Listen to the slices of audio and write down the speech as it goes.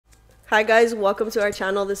Hi guys, welcome to our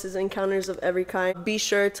channel. This is Encounters of Every Kind. Be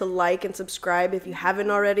sure to like and subscribe if you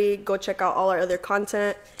haven't already. Go check out all our other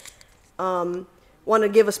content. Want to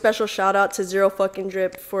give a special shout out to Zero Fucking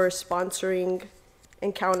Drip for sponsoring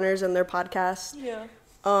Encounters and their podcast. Yeah.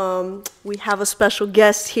 We have a special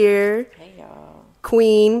guest here. Hey y'all.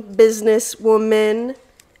 Queen, businesswoman,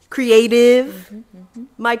 creative,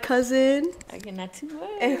 my cousin. Okay, not too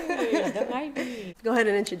much. Don't mind me. Go ahead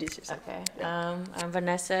and introduce yourself. Okay. I'm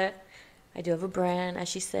Vanessa. I do have a brand, as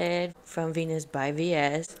she said, From Venus by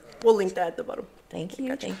VS. We'll link that at the bottom. Thank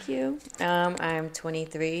you. Thank you. I'm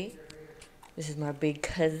 23. This is my big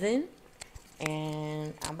cousin,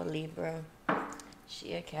 and I'm a Libra.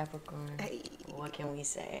 She a Capricorn. Hey. What can we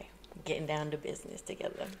say? Getting down to business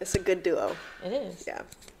together. It's a good duo. It is. Yeah.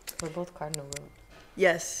 We're both cardinal rule.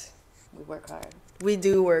 Yes. We work hard. We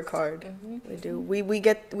do work hard. Mm-hmm. We do. We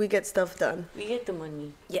get stuff done. We get the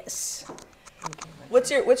money. Yes. Okay,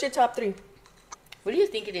 What's your top 3? What do you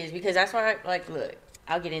think it is? Because that's why, look,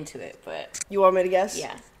 I'll get into it, but You want me to guess?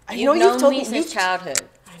 yeah. I know you've told me since childhood,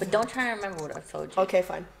 but don't try to remember what I've told you. Okay,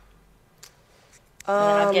 fine. And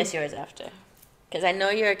then I'll guess yours after. Because I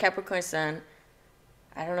know you're a Capricorn sun.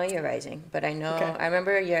 I don't know your rising, but I know, Okay. I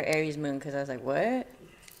remember your Aries moon because I was like, what?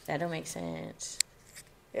 That don't make sense.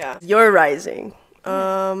 Yeah. Your rising.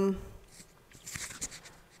 Are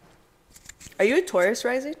you a Taurus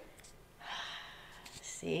rising?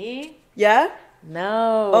 See? Yeah?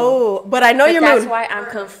 No. Oh, but I know But your that's moon. why I'm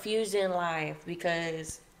confused in life,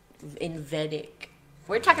 because in Vedic,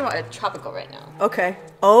 we're talking about a tropical right now. Okay.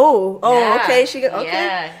 Oh, Yeah. okay. Okay.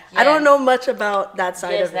 Yeah, I don't yeah. know much about that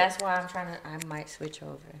side Yes, of it. that's why I might switch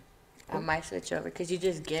over. Because you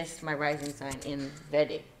just guessed my rising sign in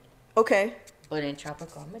Vedic. Okay. But in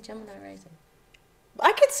tropical, I'm a Gemini rising.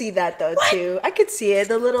 I could see that though too. I could see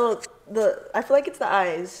it. I feel like it's the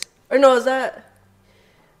eyes. Or no, is that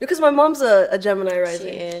because my mom's a Gemini rising.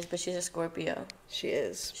 She is, but she's a Scorpio. She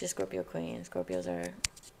is. She's a Scorpio queen. Scorpios are.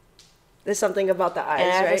 There's something about the eyes,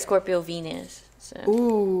 And I have a right? Scorpio Venus. So.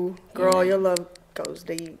 Ooh, girl, Yeah. your love goes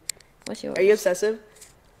deep. What's yours? Are you obsessive?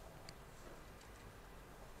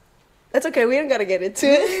 That's okay. We don't gotta get into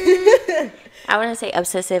it. I wouldn't say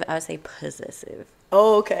obsessive. I would say possessive.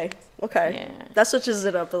 Oh, okay. Okay. Yeah. That switches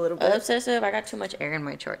it up a little bit. Obsessive. I got too much air in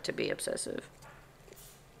my chart to be obsessive.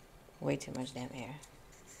 Way too much damn air.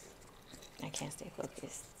 I can't stay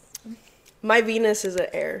focused. My Venus is an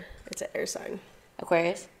air. It's an air sign.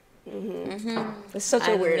 Aquarius. It's such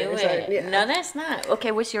a weird air sign. Yeah. No, that's not.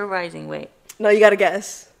 Okay, what's your rising? Wait. No, you gotta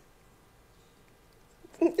guess.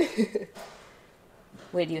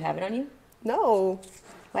 Wait, do you have it on you? No.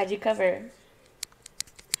 Why'd you cover?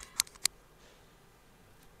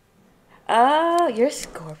 Oh, you're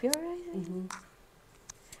Scorpio rising?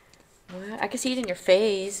 What? I can see it in your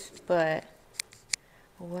face, but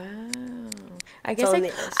wow. I guess all in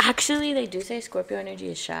like, the eyes. actually they do say Scorpio energy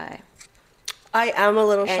is shy. I am a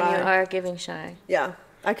little And shy. you are giving shy. Yeah,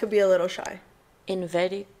 I could be a little shy. In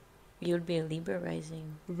Vedic, you would be a Libra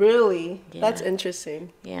rising. Really? Yeah. That's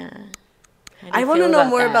interesting. Yeah. How do I you want to feel know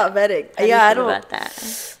more that? about Vedic. How do you Yeah, I feel don't. about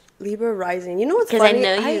that. Libra rising. You know what's Because I funny?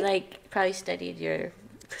 know you probably studied your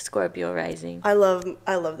Scorpio rising. I love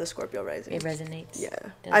the Scorpio rising. It resonates. Yeah.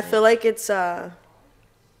 doesn't I it? feel like it's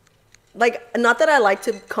like not that I like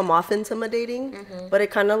to come off intimidating, but it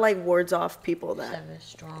kind of like wards off people Just that, have a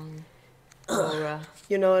strong aura.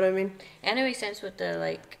 you know what I mean? And it makes sense with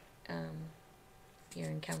the your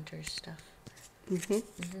encounters stuff.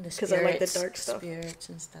 Because I like the dark stuff. Spirits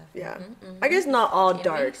and stuff. Yeah. Mhm. I guess not all It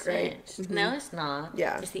dark, makes right? sense. No, it's not.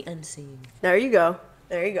 Yeah. It's the unseen. There you go.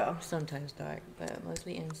 There you go. Sometimes dark, but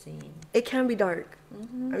mostly unseen. It can be dark. I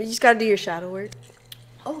mean, you just gotta do your shadow work.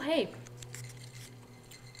 Oh, hey.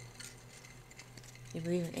 You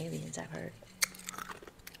believe in aliens, I've heard.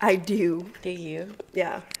 I do. Do you?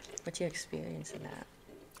 Yeah. What's your experience in that?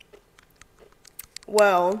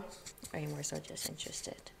 Well, Are you more so just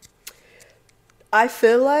interested? I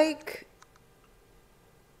feel like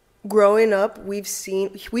growing up, we've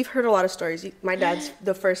heard a lot of stories. My dad's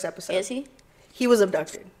the first episode. Is he? He was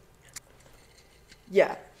abducted.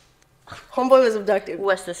 Yeah. Homeboy was abducted.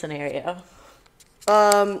 What's the scenario?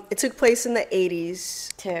 It took place in the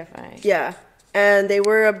 80s. Terrifying. Yeah. And they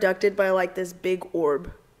were abducted by like this big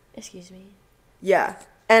orb. Excuse me? Yeah.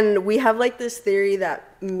 And we have like this theory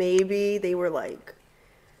that maybe they were like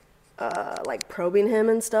probing him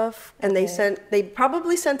and stuff. And they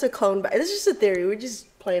probably sent a clone back. It's just a theory. We're just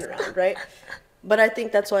playing around, right? But I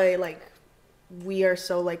think that's why like we are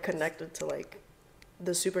so like connected to like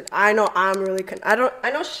the super. I know I'm really. I know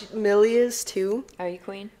Millie is too. Are you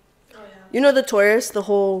queen? You know the Taurus, the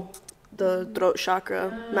whole the throat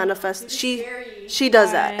chakra manifest. It's She scary.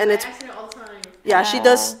 does that, and I it's ask her all the time. yeah, she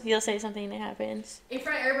does. He'll say something that happens. In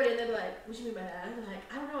front of everybody, and they'll be like, "What you mean by that?" I'm like,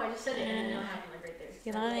 "I don't know. I just said it, and then it'll happen like right there."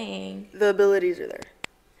 You're lying. The abilities are there.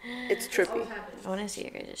 It's It always trippy. happens. I want to see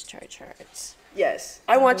your guys' charts. Yes,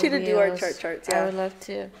 I want you to do our Wheels. charts. I Yeah, would love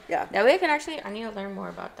to. yeah. That way I can actually, I need to learn more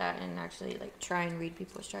about that and actually like try and read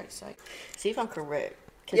people's charts. Like, see if I'm correct.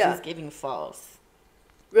 Because Yeah. he's giving false.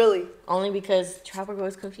 Really? Only because tropical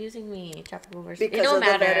is confusing me. Tropical versus Because it don't of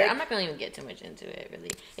the matter. Vedic? I'm not gonna even get too much into it.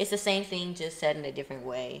 Really, it's the same thing, just said in a different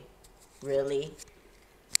way. Really,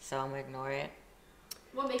 so I'm gonna ignore it.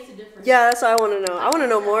 What makes a difference? Yeah, that's what I want to know. I want to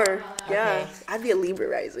know more. Yeah, Okay. I'd be a Libra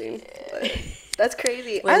rising. But that's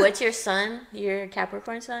crazy. Wait, what's your sun? Your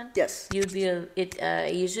Capricorn sun? Yes. You'd be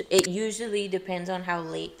it usually depends on how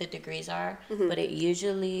late the degrees are, Mm-hmm. but it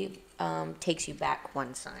usually takes you back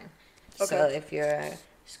one sign. So Okay. if you're a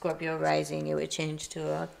Scorpio rising, it would change to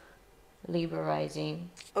a Libra rising.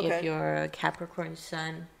 Okay. If you're a Capricorn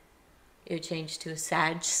sun, it would change to a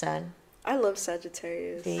Sag sun. I love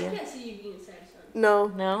Sagittarius. Do I you? can't see you being a Sag sun. No,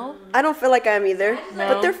 No? I don't feel like I am either. No.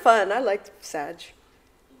 But they're fun. I like Sag.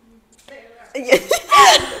 They are. Yeah.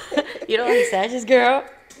 You don't like Sagittarius, girl?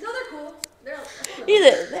 No, they're cool. They're cool.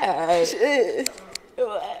 Either.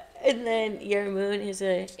 And then your moon is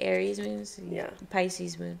a Aries moon, so Yeah.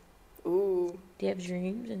 Pisces moon. Ooh, Do you have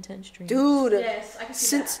dreams, intense dreams? dude. Yes, I can see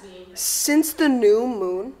Since that being. since the new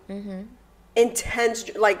moon, Mm-hmm.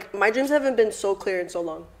 intense. Like my dreams haven't been so clear in so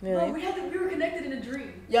long. Bro, Really? we were connected in a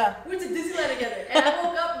dream. Yeah. We went to Disneyland together, and I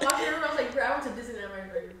woke up walking around. I was like, "Bro, I went to Disneyland in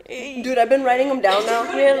my dream." Dude, I've been writing them down now.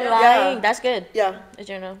 You're Yeah. lying. That's good. Yeah. A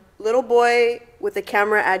journal. Little boy with a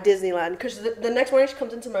camera at Disneyland. Because the next morning she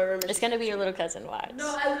comes into my room and It's gonna be your little cousin. Watch.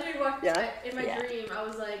 No, I literally walked Yeah. in my Yeah. dream. I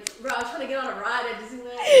was like, bro, I was trying to get on a ride at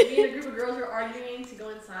Disneyland. And me and a group of girls were arguing to go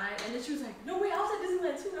inside, and then she was like, "No, wait, I was at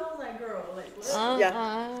Disneyland too." And I was like, "Girl, like, what?"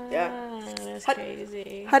 Yeah. That's How-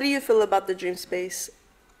 crazy. How do you feel about the dream space?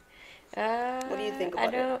 What do you think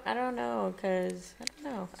about it? I don't know, cause I don't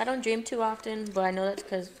know. I don't dream too often, but I know that's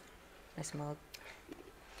cause I smoke.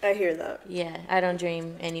 I hear that. Yeah, I don't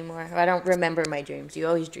dream anymore. I don't remember my dreams. You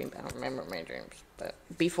always dream. I don't remember my dreams. But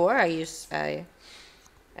before I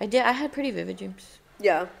did. I had pretty vivid dreams.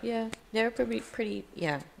 Yeah. Yeah, they were pretty.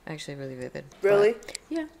 Yeah, actually, really vivid. Really? But,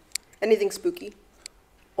 yeah. Anything spooky?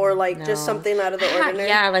 Or like just No. something out of the ordinary?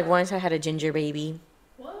 Yeah, like once I had a ginger baby.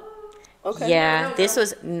 What? Okay. Yeah, No, this girl.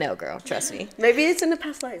 was no girl. Trust me. Maybe it's in the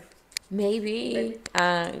past life. Maybe.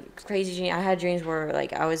 Crazy dream. I had dreams where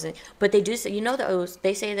like I was in, but they do say, you know, those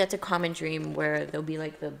they say that's a common dream where there'll be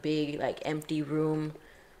like the big like empty room.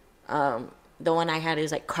 The one I had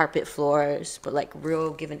is like carpet floors, but like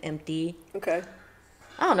real given empty. Okay.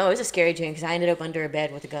 I don't know. It was a scary dream because I ended up under a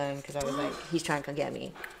bed with a gun because I was like, he's trying to come get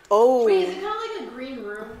me. Oh. Wait, is it kind of like a green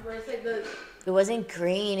room where it's like the It wasn't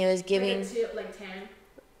green. It was like, giving. like tan?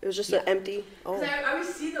 It was just Yeah. an empty. Cause Oh. I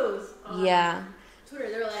always see those on Yeah. Twitter.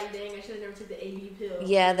 They're like, "Dang, I should have never took the AB pill."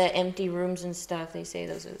 Yeah, the empty rooms and stuff. They say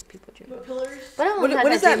those are people dream. But pillars. But I What- only had what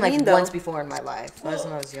that does that dream like mean, though? once before in my life. That was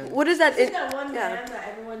when I was young. What is that? I think that one yeah. man that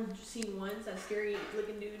everyone's seen once, that scary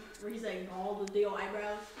looking dude, where he's like bald with big old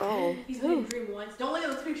eyebrows. Oh. He's been in a dream once. Don't look at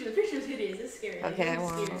the picture. The picture is hideous. It's scary. Like, Okay, it's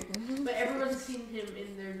well. scary. But everyone's seen him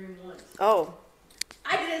in their dream once. Oh.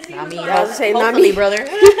 I didn't see Not him. me. So I was gonna say, not Hopefully, me. brother.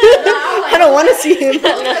 I don't want to see him.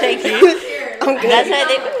 No, thank you. I'm scared. I'm good. That's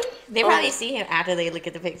why they probably see him after they look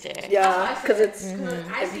at the picture. Yeah, because it's. I see him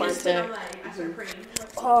implanted. and I'm like, I start praying.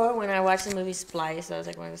 Or when I watched the movie Splice, that was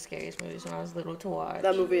like one of the scariest movies when I was little to watch.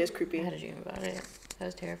 That movie is I creepy. had a dream about it. That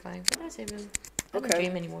was terrifying. But that's it, really. I don't Okay.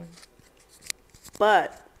 dream anymore.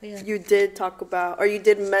 But Yeah. you did talk about, or you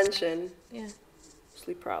did mention Yeah.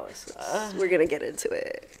 sleep paralysis. We're going to get into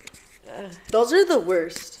it. Ugh. Those are the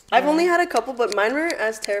worst. I've only had a couple, but mine weren't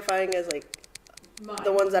as terrifying as like Mine.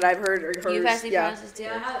 the ones that I've heard or heard. You had sleep Yeah. paralysis too?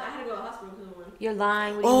 Yeah, I had to go to the hospital because of one. You're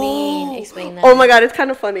lying. What do you mean? Explain that. Oh my god, it's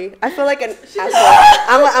kind of funny. I feel like an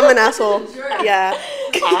asshole. I'm an asshole. Yeah.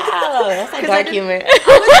 Wow, that's like dark I did- humor.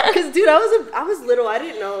 Cause dude, I was little. I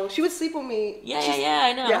didn't know. She would sleep with me. Yeah,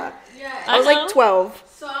 I know. Yeah. Yeah. I was know. like 12.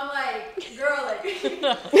 So I'm like, girl, like,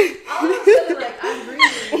 all of a sudden, like, I'm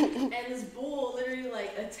breathing, and this bull literally,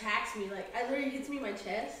 like, attacks me. Like, I literally hits me in my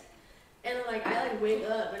chest, and then, like, I, like, wake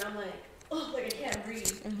up, and I'm like, oh, like, I can't breathe.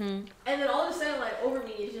 Mm-hmm. And then all of a sudden, like, over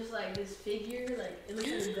me is just, like, this figure, like, it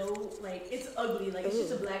looks like a goat. Like, it's ugly. Like, it's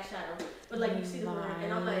just a black shadow. But, like, you see the horn,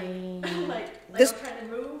 and I'm like, This- I'm trying to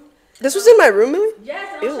move. This was in my room, Millie?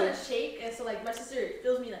 Yes, and I was Ew. trying to shake, and so, like, my sister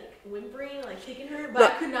feels me, like, whimpering, like, kicking her, but No. I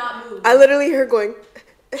could not move. I literally heard her going.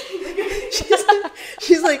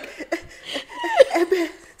 she's like, and I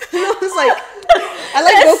was like, I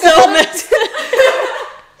like woke up. And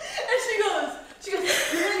she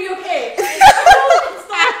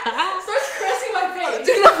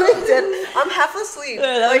half asleep.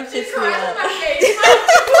 That Like, was just She cried in me. my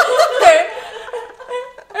face.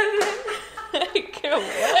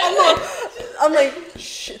 I'm like,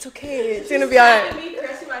 shh, it's okay. It's gonna be alright. Me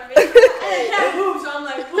caressing my face, and I can't move, so I'm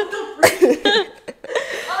like, what the freak?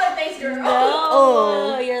 I'm like, thanks, girl.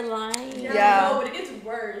 No, you're lying. Yeah. No, but it gets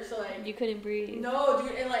worse. So like, You couldn't breathe. no,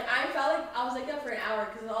 dude, and like I felt like I was like that for an hour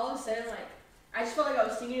because all of a sudden like I just felt like I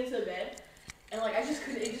was sinking into the bed, and like I just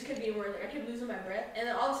couldn't. It just kept getting worse. Like I kept losing my breath, and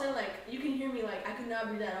then all of a sudden like you can hear me like I could not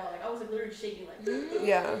breathe at all. Like I was like literally shaking like.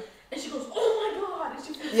 Yeah. And she goes, oh my god. And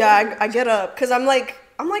she was Yeah, I get up because I'm like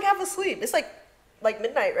half asleep. It's like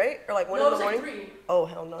midnight, right? Or like 1 no, in it the was morning. like 3. Oh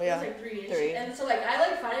hell no, yeah. It was like 3. And, Three. and so like I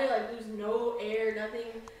like finally like lose no air, nothing,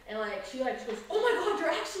 and like she goes, oh my god,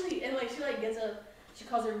 you're actually, and like she like gets up, she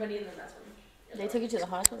calls everybody, and then that's when They took you to the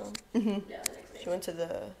hospital. Mhm. yeah, the next day. She went to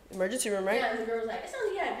the emergency room, right? Yeah, and the girl was like, it sounds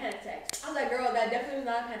like you had a panic attack. I was like, girl, that definitely was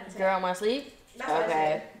not a panic attack. Girl, my sleep? That's what I Okay,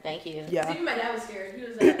 said. thank you. Yeah. Even my dad was scared. He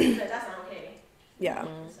was like, that's not okay. Yeah.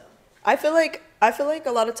 So I feel like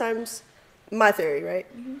a lot of times, my theory, right?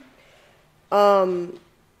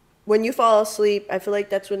 When you fall asleep, I feel like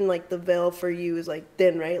that's when like the veil for you is like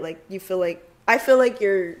thin, right? Like you feel like I feel like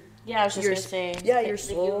you're Yeah, I was just Your gonna say. yeah, that your you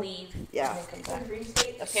soul. leave. Yeah. And then come back. dream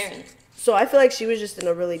state. Apparently. so I feel like she was just in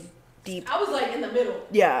a really deep I was like in the middle.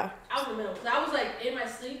 yeah. I was in the middle. Cause I was like in my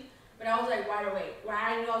sleep, but I was like wide awake. Well,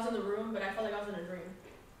 I knew I was in the room, but I felt like I was in a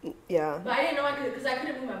dream. Yeah. But I didn't know I could, cause I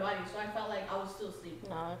couldn't move my body, so I felt like I was still asleep.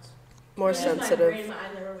 No, it's More Just my sensitive. brain, my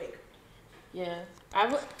eyes never awake. yeah.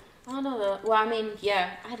 I don't know though. Well, I mean,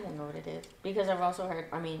 yeah, I don't know what it is because I've also heard.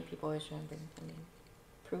 I mean, people always try and bring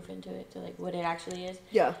proof into it to like what it actually is,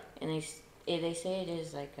 Yeah. and they say it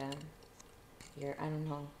is like I don't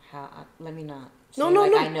know how. Let me not. Say, No, no,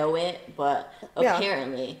 like, no. I know it, but Yeah.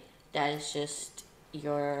 apparently that is just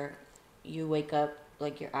you wake up,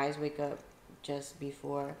 like your eyes wake up just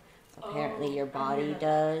before apparently Oh, your I body heard that.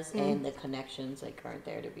 does, Mm-hmm. and the connections like aren't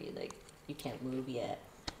there to be like you can't move yet.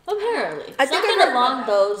 Apparently, I think something I heard along about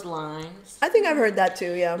that. those lines. I think I've heard that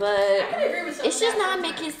too, yeah. I But could agree with some it's of just that not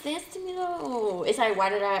sometimes. making sense to me though. It's like why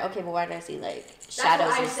did I see like what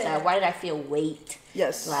shadows I and said. stuff? Why did I feel weight?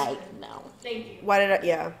 Yes. Like no. Thank you. Why did I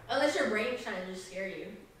yeah. Unless your brain's trying to just scare you.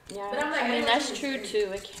 Yeah, But I'm like, I I mean know that's it's true scary.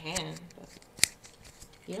 too. It can, but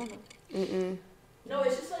you don't know. Mm-mm. No,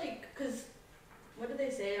 it's just like, cause what did they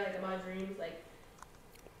say like about dreams? Like,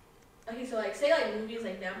 okay, so like say like movies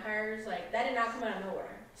like vampires, like that did not come out of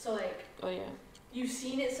nowhere. So like Oh yeah, you've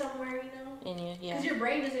seen it somewhere, you know? and yeah. Because your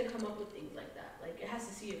brain doesn't come up with things like that. Like it has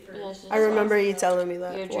to see it first. Yeah, it's just- I remember you telling me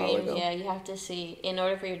that Your a while dreams, ago. yeah, you have to see. In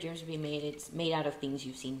order for your dreams to be made, it's made out of things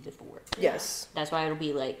you've seen before. Yes. That's why it'll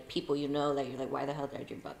be like people you know that you're like, why the hell did I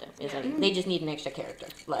dream about them? It's Yeah. like they just need an extra character.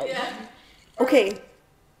 Like, Yeah. Okay.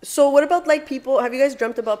 So what about like people have you guys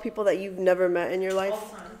dreamt about people that you've never met in your life? All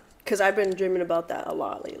the time. Because I've been dreaming about that a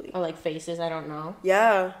lot lately. or like faces, I don't know.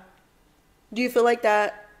 Yeah. Do you feel like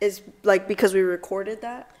that is like because we recorded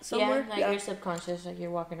that somewhere? Yeah, like your subconscious, like you're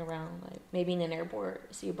walking around, like maybe in an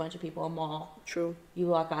airport, see a bunch of people, a mall, True. you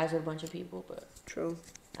lock eyes with a bunch of people, but True.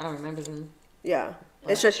 I don't remember them. Yeah.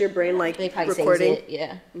 It's just your brain like They probably recording. saves it,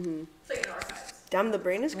 yeah. It's like an archives. Damn, the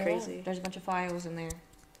brain is Yeah, crazy. there's a bunch of files in there.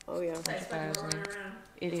 Oh yeah. It's like files, running man. around.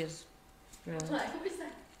 It is. Yeah. I'm like, who is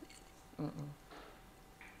that?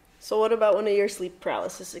 So what about one of your sleep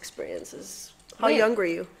paralysis experiences? How Wait. young were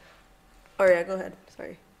you? Oh yeah, go ahead.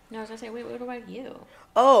 Sorry. No, I was gonna say, wait, what about you?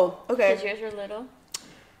 Oh, Because okay. yours were little.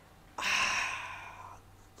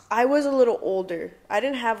 I was a little older. I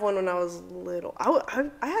didn't have one when I was little.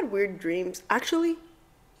 I had weird dreams. Actually,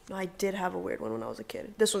 no, I did have a weird one when I was a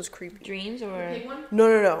kid. This one's creepy. Dreams The or big one?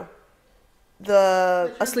 No.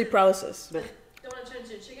 The sleep paralysis. The one that turned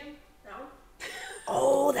into a chicken? That one?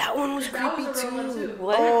 Oh, that one was That creepy was a real one too. too.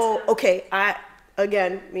 What? Oh, okay.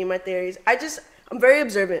 Again, me and my theories. I'm very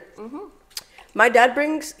observant. My dad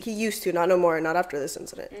he used to, not no more, not after this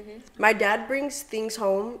incident. My dad brings things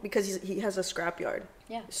home because he has a scrapyard.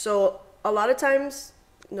 Yeah. So a lot of times,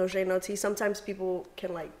 no shade, no tea, sometimes people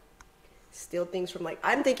can like steal things from like,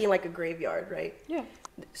 I'm thinking like a graveyard, right? Yeah.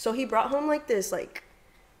 So he brought home like this, like,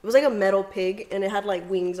 it was like a metal pig and it had like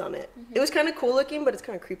wings on it. It was kind of cool looking, but it's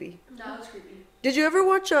kind of creepy. That was creepy. Did you ever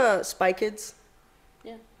watch Spy Kids?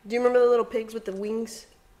 Yeah. Do you remember the little pigs with the wings?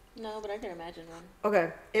 No, but I can imagine one.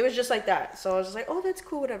 Okay, it was just like that. So I was just like, oh, that's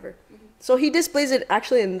cool, whatever. So he displays it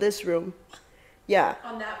actually in this room. Yeah,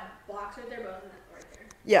 On that box right there, but wasn't that right there?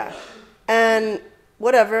 yeah. And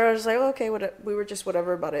whatever, I was like, okay, we were just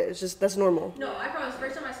whatever about it. It's just, that's normal. No, I promise.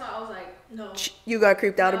 First time I saw it, I was like, no. You got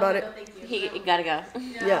creeped out No, about no, it? thank you. He No. gotta go.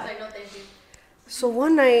 Yeah, Yeah. I was like, no, thank you. So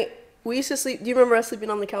one night, we used to sleep, do you remember us sleeping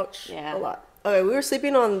on the couch? Yeah. A lot. Okay, we were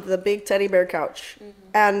sleeping on the big teddy bear couch.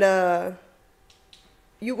 And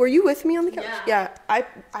were you with me on the couch? Yeah. I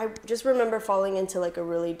just remember falling into like a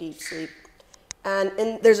really deep sleep, and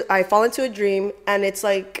I fall into a dream, and it's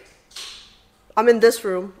like I'm in this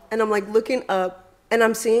room, and I'm like looking up, and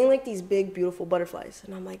I'm seeing like these big beautiful butterflies,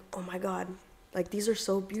 and I'm like, oh my god, like these are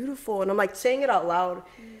so beautiful, and I'm like saying it out loud,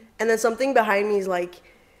 and then something behind me is like,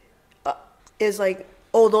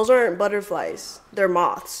 oh, those aren't butterflies, they're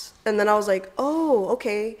moths. And then I was like, oh,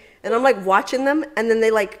 okay. And I'm like watching them, and then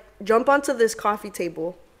they like jump onto this coffee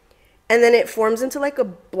table, and then it forms into like a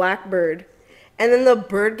black bird, and then the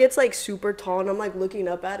bird gets like super tall, and I'm like looking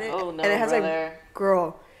up at it, Oh, no, and it has brother. like,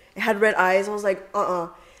 girl, it had red eyes. I was like,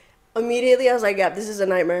 immediately I was like, yeah, this is a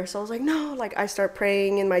nightmare. So I was like, no, like I start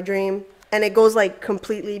praying in my dream, and it goes like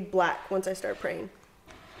completely black once I start praying.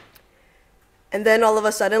 And then all of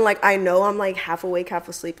a sudden, like, I know I'm like half awake, half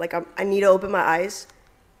asleep. Like I need to open my eyes,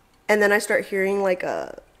 and then I start hearing like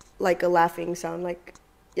a laughing sound. Like,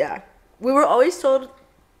 yeah, we were always told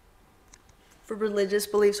for religious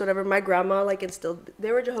beliefs, whatever. My grandma like instilled.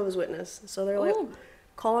 They were Jehovah's Witness, so they're like, Ooh.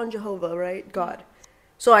 call on Jehovah, right? God.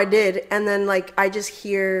 So I did, and then like I just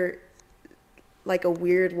hear like a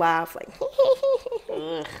weird laugh, like,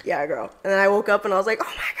 yeah, girl. And then I woke up and I was like, oh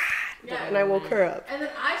my god. Yeah. And I woke her up. And then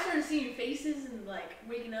I started seeing faces and like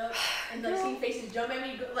waking up and like seeing faces jump at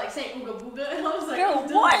me, like saying ooga booga, and I was like, Girl,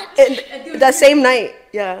 dude. what? And dude, That same night,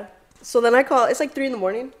 yeah. So then I call, it's like 3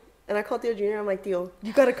 a.m, and I call Theo Jr. I'm like, Theo,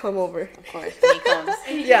 you gotta come over. Of course, when he comes.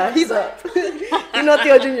 Yeah, he's up. You know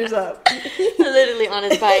Theo Jr.'s up. Literally on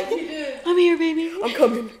his bike. He did. I'm here, baby. I'm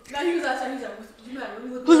coming. Now he was outside. He's like, what's the matter? Let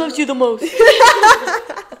me look Who loves you the most?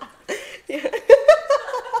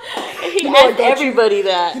 He know I asked got you. everybody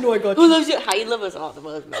that. You know I got Who you. loves you? How you love us all the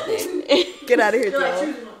most, man. Get out of here, You're like, Theo.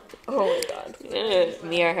 choose one. Oh my god.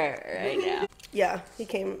 Me or her right now. Yeah, he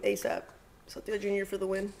came ASAP. So Theo Jr. for the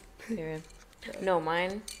win. Yeah. No,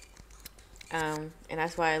 mine. And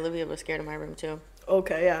that's why Olivia was scared of my room too.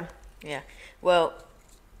 Okay, yeah. Yeah. Well,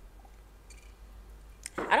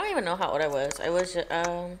 I don't even know how old I was. I was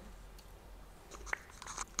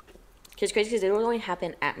it's crazy because it would only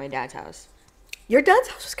happen at my dad's house. Your dad's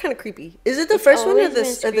house was kind of creepy. Is it the first one or Always been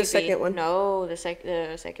the creepy. second one? No, the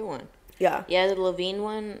second one. Yeah. Yeah, the Levine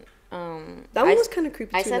one. That one was kind of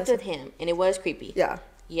creepy I too. slept that's- with him, and it was creepy. Yeah.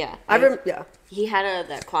 Yeah. Yeah. He had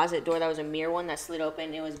that closet door that was a mirror one that slid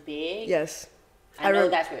open. It was big. Yes. I know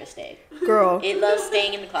that's where it stayed. Girl. It loves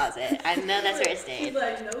staying in the closet. I know that's where it He's stayed.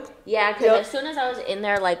 like, nope. Yeah, because as soon as I was in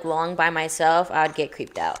there like long by myself, I'd get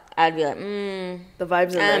creeped out. I'd be like, The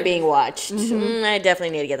vibes in I'm there. being watched. I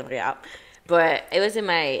definitely need to get the fuck out. But it was in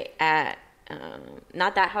my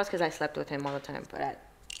not that house because I slept with him all the time, but at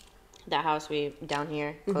that house down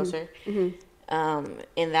here closer. In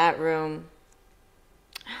that room.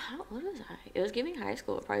 What was I? It was giving high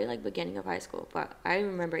school, probably like beginning of high school. But I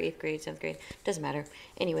remember 8th grade, 7th grade. Doesn't matter.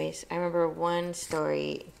 Anyways, I remember one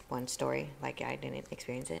story. Like I didn't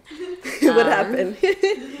experience it. What happened?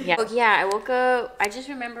 Yeah. I woke up. I just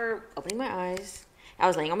remember opening my eyes. I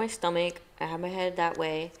was laying on my stomach. I had my head that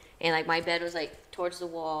way, and like my bed was like towards the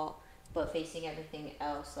wall, but facing everything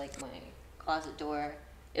else, like my closet door.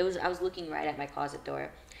 I was looking right at my closet door,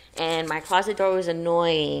 and my closet door was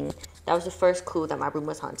annoying. That was the first clue that my room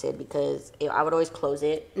was haunted because I would always close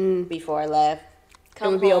it before I left.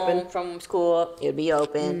 Come would be home open. from school, it would be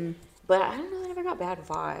open. But I don't know, I never got bad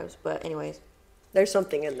vibes. But anyways. There's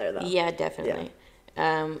something in there though. Yeah, definitely. But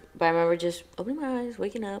I remember just opening my eyes,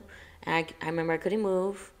 waking up, and I remember I couldn't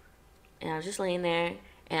move, and I was just laying there,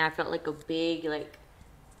 and I felt like a big, like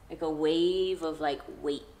a wave of, like,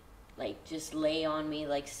 weight, like, just lay on me,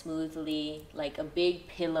 like, smoothly, like a big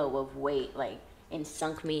pillow of weight, like, and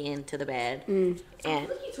sunk me into the bed. I And, feel like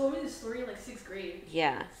you told me this story in like 6th grade.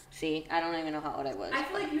 yeah, see, I don't even know how old I was. I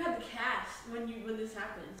feel like you had the cast when this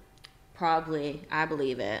happened. Probably, I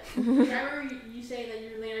believe it. I remember you saying that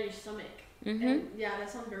you were laying on your stomach. And yeah, that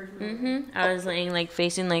sounds very familiar. I was laying like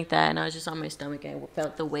facing like that, and I was just on my stomach. I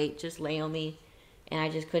felt the weight just lay on me, and I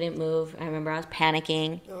just couldn't move. I remember I was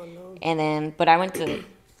panicking. Oh no. And then, but I went to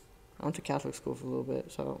Catholic school for a little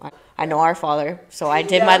bit, so I know Our Father. So I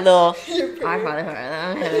did my little Our Father,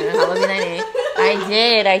 hallowed be thy name.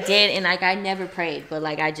 I did, and like I never prayed, but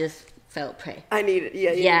like I just felt pray. I need it.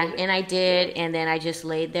 Yeah. Yeah, need it. and I did, and then I just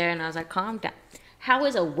laid there, and I was like, calm down. How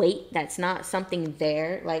is a weight that's not something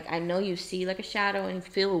there? Like, I know you see like a shadow and you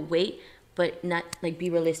feel a weight, but not, like,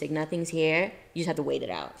 be realistic. Nothing's here. You just have to wait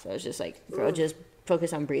it out. So it's just like, girl, just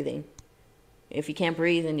focus on breathing. If you can't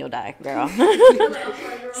breathe, then you'll die, girl.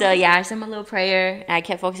 So yeah, I said my little prayer, and I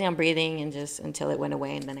kept focusing on breathing, and just until it went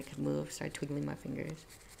away, and then I could move, start twiddling my fingers.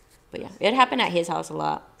 But yeah, it happened at his house a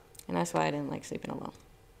lot, and that's why I didn't like sleeping alone.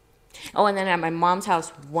 Oh, and then at my mom's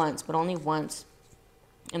house once, but only once.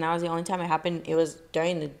 And that was the only time it happened. It was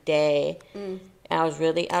during the day. And I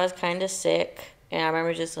was kind of sick. And I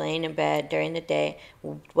remember just laying in bed during the day.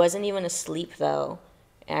 Wasn't even asleep, though.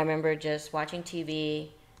 And I remember just watching TV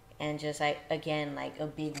and just, like, again, like a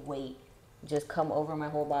big weight just come over my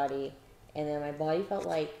whole body. And then my body felt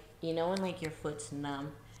like, you know, when, like, your foot's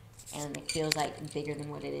numb and it feels, like, bigger than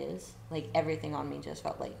what it is? Like, everything on me just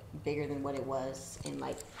felt, like, bigger than what it was. And,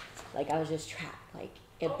 like I was just trapped. Like,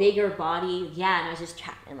 a bigger body. Yeah, and I was just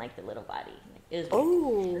trapped in, like, the little body. Like, it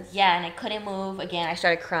was weird. Yeah, and I couldn't move. Again, I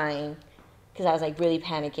started crying because I was, like, really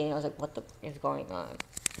panicking. I was like, what the is going on?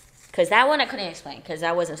 Because that one I couldn't explain because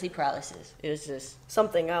that wasn't sleep paralysis. It was just...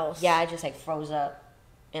 something else. Yeah, I just, like, froze up.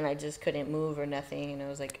 And I just couldn't move or nothing. And I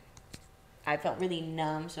was, like... I felt really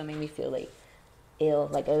numb, so it made me feel, like, ill.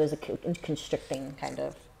 Like, it was a constricting kind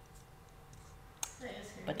of...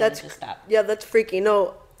 But then it just stopped. Yeah, that's freaky.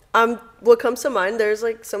 No, what comes to mind, there's,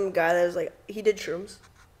 like, some guy that was, like... he did shrooms.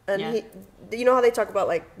 And he... you know how they talk about,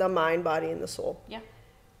 like, the mind, body, and the soul? Yeah.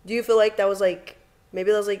 Do you feel like that was, like... maybe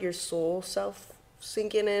that was, like, your soul self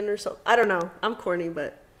sinking in or something? I don't know. I'm corny,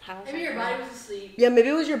 but... maybe your body was asleep. Yeah, maybe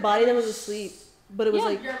it was your body that was asleep. But it was,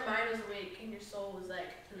 like... your mind was awake and your soul was, like...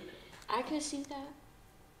 I could see that.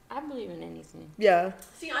 I believe in anything. Yeah.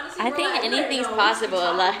 See, honestly, I think anything's possible.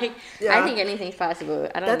 Like, I think anything's possible.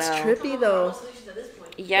 I don't know. That's trippy, though.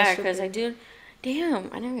 Yeah, because I do... Damn,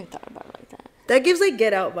 I never even thought about it like that. That gives, like,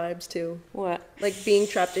 Get Out vibes, too. What? Like, being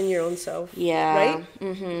trapped in your own self. Yeah. Right?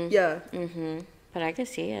 Mm-hmm. Yeah. Mm-hmm. But I could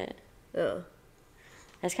see it. Yeah.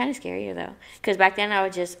 That's kind of scary, though. Because back then,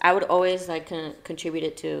 I would always, like, contribute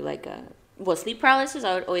it to, like, sleep paralysis,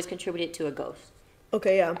 I would always contribute it to a ghost.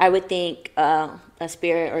 Okay, yeah. I would think a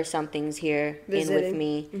spirit or something's here in with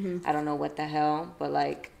me. Mm-hmm. I don't know what the hell, but,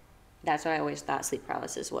 like, that's what I always thought sleep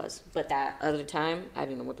paralysis was. But that other time, I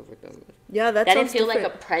didn't know what the frick that was. Yeah, that didn't feel like a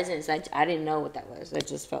presence. I didn't know what that was. It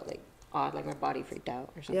just felt, like, odd, like my body freaked out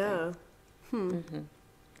or something. Yeah. Mm-hmm.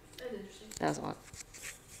 That's interesting. That was odd.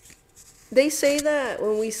 They say that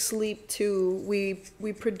when we sleep, too,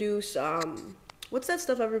 we produce, what's that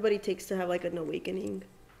stuff everybody takes to have, like, an awakening?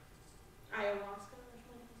 Ayahuasca.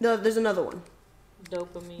 No, there's another one.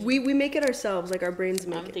 Dopamine. We make it ourselves, like our brains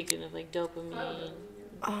make it. I'm thinking of like dopamine.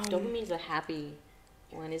 Dopamine's a happy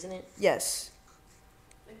one, isn't it? Yes.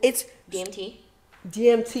 It's DMT.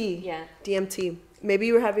 DMT. Yeah. DMT. Maybe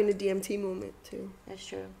you were having a DMT moment too. That's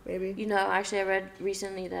true. Maybe. You know, actually, I read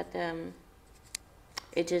recently that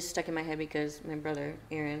it just stuck in my head because my brother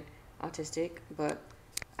Aaron, autistic, but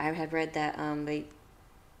I had read that they.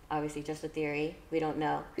 Obviously, just a theory. We don't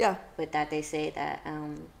know. Yeah. But that they say that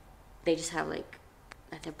they just have, like,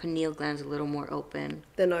 that their pineal gland's a little more open.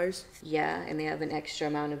 Than ours. Yeah, and they have an extra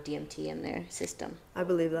amount of DMT in their system. I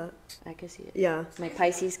believe that. I can see it. Yeah. My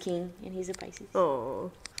Pisces king, and he's a Pisces.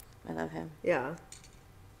 Oh. I love him. Yeah.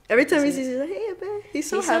 Every time he sees you, he's like, hey, babe. He's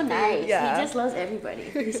so happy. So nice. Yeah. He just loves everybody.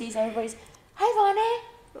 He sees everybody's, hi,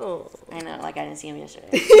 Vonnie. Oh. I know, like I didn't see him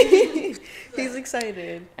yesterday. He's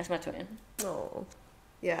excited. That's my twin. Oh.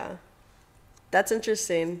 Yeah. That's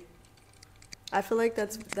interesting. I feel like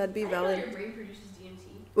that'd be valid. Your brain produces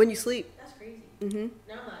DMT. When you sleep. That's crazy. Mm-hmm.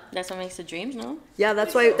 No, That's what makes the dreams, no? Yeah,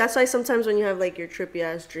 that's why sometimes when you have like your trippy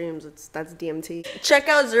ass dreams, that's DMT. Check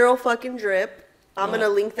out Zero Fucking Drip. I'm gonna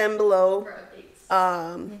link them below. for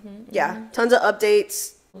updates. Yeah, tons of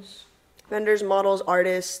updates. Vendors, models,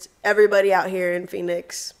 artists, everybody out here in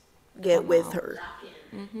Phoenix, get with her. Lock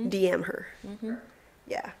in. DM her.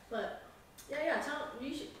 Yeah. But yeah.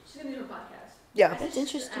 She's gonna do her podcast. Yeah. I think That's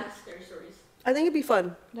she should interesting. Ask their stories. I think it'd be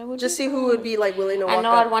fun. That would Just be see who would be like willing to walk I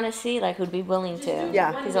know up. I'd want to see, like, who'd be willing to.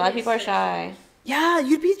 Yeah. Because a lot of people are shy. Yeah,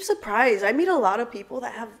 you'd be surprised. I meet a lot of people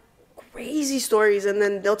that have crazy stories, and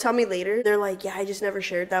then they'll tell me later. They're like, yeah, I just never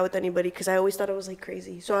shared that with anybody because I always thought it was like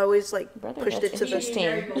crazy. So I always like Brother, pushed it that's to the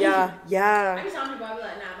interesting. Yeah, I yeah. be telling people, I be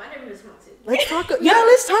like, nah, my neighborhood's haunted. Let's talk. Yeah,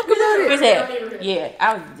 let's talk about Who's it. that? Yeah,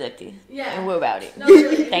 I was abducted. Yeah. And what about it? No,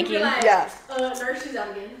 really. Thank you. Like, Yeah. Nurse, she's out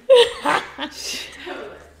again.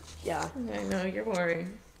 Yeah, I know, you're worried.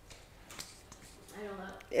 I know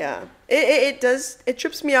that. yeah. It does. It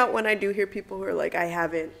trips me out when I do hear people who are like, I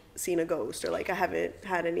haven't seen a ghost or like I haven't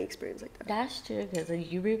had any experience like that. That's true, because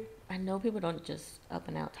I know people don't just up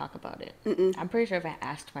and out talk about it. I'm pretty sure if I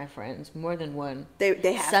asked my friends, more than one,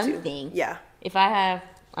 They have something. to. Yeah. If I have,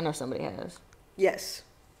 I know somebody has. Yes.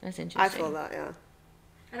 That's interesting. I feel that. Yeah.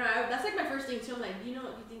 I know, that's like my first thing too. I'm like, you know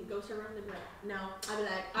what, you think ghosts are around? They'd be like, no. I'd be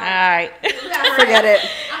like, All right. Forget it.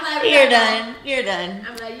 I'm like, You're done. You're done.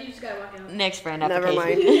 I'm like, you just gotta walk out. Next friend Never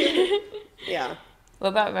application. mind. Yeah. What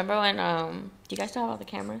about, remember when, do you guys still have all the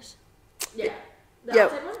cameras? Yeah. The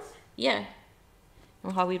Yep. outside ones? Yeah.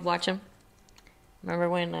 Or how we'd watch them. Remember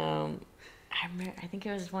when, I I think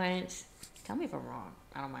it was once. Tell me if I'm wrong.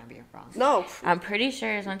 I don't mind being wrong. No. I'm pretty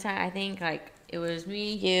sure it's one time. I think like it was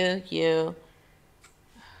me, you.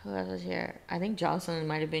 Who else was here? I think Jocelyn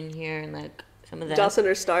might have been here, and like some of them. Jocelyn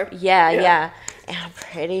or Star. Yeah. And I'm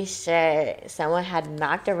pretty sure someone had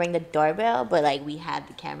knocked or rang the doorbell, but like we had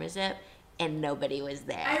the cameras up and nobody was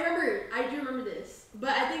there. I do remember this, but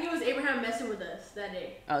I think it was Abraham messing with us that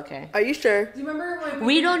day. Okay. Are you sure? Do you remember when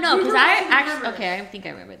We don't know, we because were I watching the actually, cameras. okay, I think I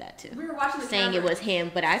remember that too. We were watching the Saying it cameras. was him,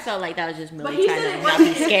 but I felt like that was just But Millie he trying said to it not be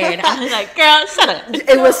wasn't. scared. I was like, girl, shut up.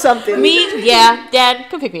 It was something. Me? Yeah. Dad,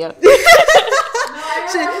 come pick me up. No, I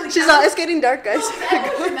remember watching the She's cameras. like, it's getting dark, guys.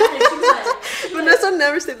 That was dramatic. She was like, Vanessa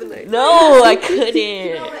never stayed the night. No, I couldn't.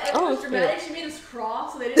 you know, but Oh, was shit. dramatic. She made us crawl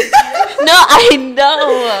so they didn't see us. No, I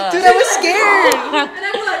know. Dude, I was scared. And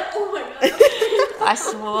I was like, oh my god. I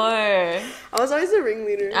swore. I was always the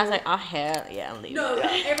ringleader. I was like, oh, hell yeah, I'm leaving. No,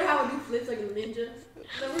 Abraham would do flips like a ninja.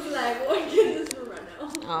 Then we'd be like, oh, get in this room right now. I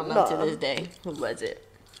don't know No. to this day. Who was it?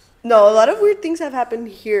 No, a lot of weird things have happened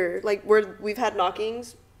here. Like we've had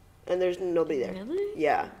knockings, and there's nobody there. Really?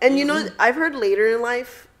 Yeah, and you know, I've heard later in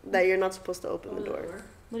life that you're not supposed to open the door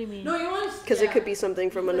What do you mean? No, you want to. because it could be something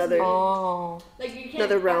from another. Oh. Like you can't.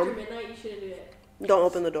 another realm. After midnight, you shouldn't do it. Don't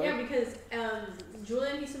open the door. Yeah, because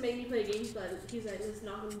Julian used to make me play games, but he's like, let's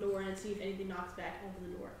knock on the door and see if anything knocks back.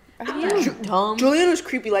 Open the door. Are you dumb? Julian was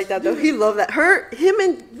creepy like that though. He loved that. Him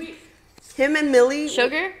and Millie.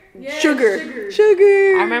 Sugar? Yeah, Sugar.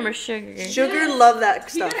 I remember Sugar. Sugar loved that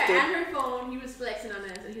He stuff, got dude. an Android phone. He was flexing on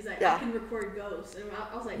us, and he's like, Yeah. I can record ghosts. And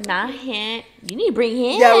I was like, Not him. You need to bring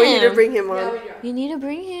him. Yeah, we need to bring him on. Yeah, we do. You need to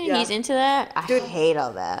bring him. Yeah. He's into that. I Dude. hate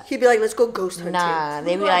all that. He'd be like, "Let's go ghost hunting." Nah,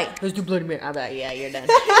 they'd be like, let's do Bloody Mary. I'm like, yeah, you're done.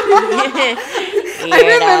 I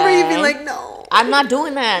remember you'd be like, "No." I'm not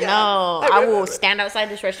doing that. Yeah, no, I I will remember. stand outside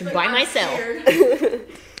this restroom Like, by I'm myself. scared.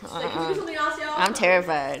 Like, can we do something else, y'all? I'm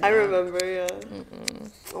terrified. I no. remember, yeah.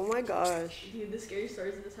 Oh my gosh. Dude, the scary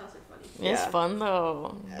stories in this house are funny. It's Yeah. fun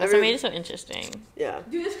though. That's Every- what made it so interesting. Yeah.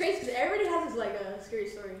 Dude, it's crazy because everybody has this like a scary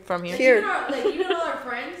story. From here. Like, Here. even all our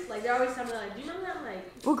friends, like they're always telling me like, do you remember that? I'm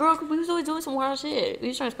like, Well, girl, we was always doing some wild shit. We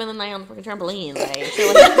was trying to spend the night on the fucking trampoline. Like,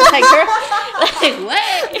 shit like girl, like,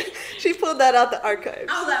 what? She pulled that out the archives.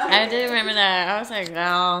 I was like, I okay. did remember that. I was like,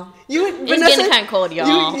 wow. You would, It's getting kind of cold,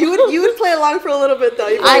 y'all. You would play along for a little bit though.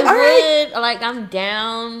 You'd be like, "All right." I would, like, I'm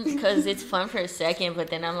down because it's fun for a second, but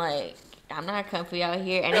then I'm like, I'm not comfy out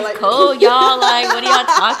here, and You're it's like- cold, y'all. Like, what are y'all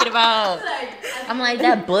talking about? Like, I'm like,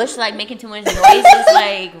 that bush, like, making too much noise is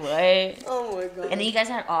like, what? Oh my god. And then you guys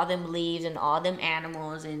had all them leaves and all them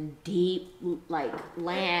animals and deep, like,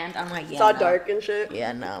 land. I'm like, yeah, it's all no. dark and shit.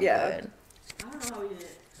 Yeah, no, I'm Yeah. good. I don't know how we did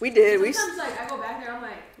it. We did. We Sometimes like I go back there, I'm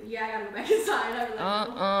like, yeah, I gotta go back inside. I'm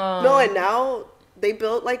like, no, and now they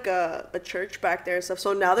built like a church back there and stuff.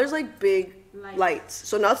 So now there's like big lights.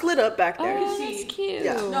 So now it's lit up back there. Oh, see. that's cute.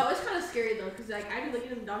 Yeah. No, it's kind of scary though, cause like I'd be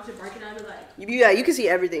looking at the dogs barking, I'd be like, Yeah, you can see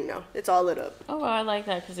everything now. It's all lit up. Oh, I like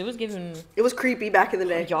that because it was giving It was creepy back in the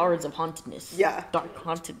day. yards of hauntedness. Yeah. Dark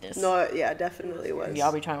hauntedness. No, yeah, definitely was.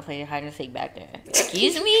 Y'all be trying to play hide and seek back there.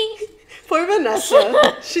 Excuse me? Poor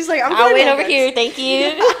Vanessa. She's like, I'm I'll going wait home, over guys. here. Thank you.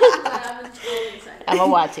 I'm excited. I'm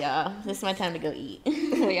gonna watch y'all. This is my time to go eat.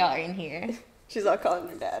 Y'all are in here. She's all calling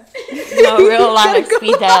her dad. No, real life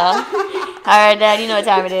speed dial. All right, Dad. You know what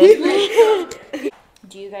time it is.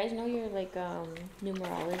 Do you guys know your like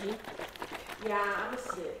numerology? Yeah, I'm a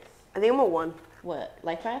 6. I think I'm a 1. What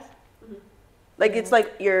life path? Like it's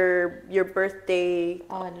like your birthday.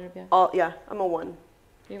 Oh, I did it. All yeah, I'm a 1.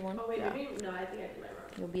 You're one. Oh wait, Yeah. maybe no, I think I did my wrong.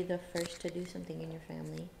 You'll be the first to do something in your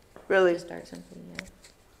family. Really? To start something.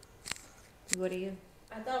 Yeah. What are you?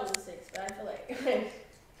 I thought it was a 6, but I feel like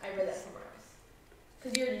I read that somewhere else.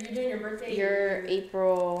 Cause you're doing your birthday. You're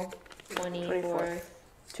April 24th,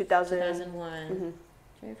 2000. 2001. Mhm.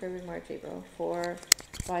 January, February, March, April. 4,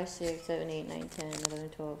 5, 6, 7, 8, 9, 10, 11,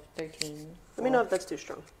 12, 13. Let me know if that's too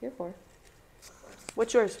strong. You're 4.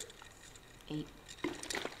 What's yours? 8.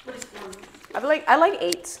 What is 1? I like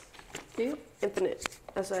 8s. Do you? Infinite.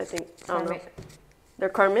 That's what I think. I don't know. Karmic. They're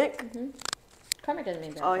karmic. Karmic doesn't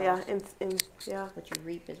mean bad. Oh yeah, things. yeah, What you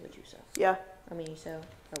reap is what you sow. yeah, I mean, you sow,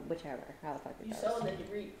 or whichever. How the fuck it You goes. sow and then you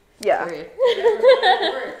reap. yeah. Period.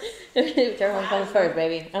 Whatever works. Whichever one comes first,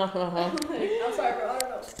 baby. I'm sorry, bro. I don't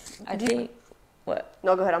know. I think. What?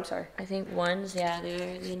 No, go ahead. I'm sorry. I think ones, yeah,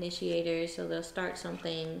 they're the initiators, so they'll start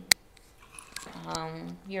something.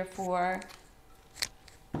 Year 4.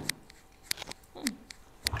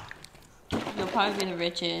 You'll probably be the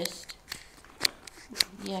richest.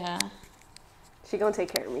 Yeah. She gonna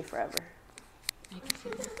take care of me forever. I can see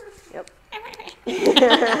that. Yep.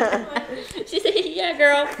 She said, yeah,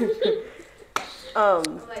 girl. I'm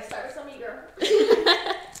like, start with some of you, girl.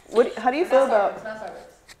 How do you feel about? Not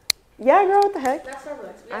Starbucks. Yeah, girl. What the heck? Not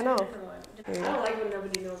Starbucks. We I have know. a different one. I don't like when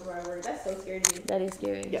nobody knows where I work. That's so scary to me. That is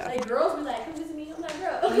scary. Yeah. Like girls be like, come visit me. I'm like,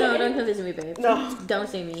 girl. No, don't come visit me, babe. No. Don't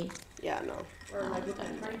see me. Yeah, no. Or like with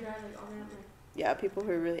that party drive, like all around. Yeah, people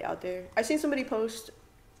who are really out there. I seen somebody post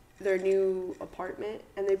their new apartment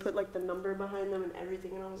and they put like the number behind them and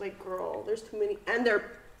everything, and I was like, girl, there's too many, and they're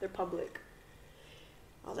public.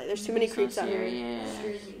 I was like, there's too many creeps out here.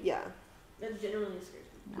 Scares me. Yeah. That generally scares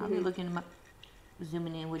me. I'll be looking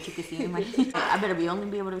zooming in what you can see in my. I better only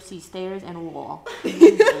be able to see stairs and a wall. No,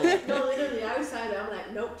 literally, I was signed up. I'm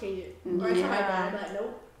like, nope, change it. Or I tell my dad, I'm like,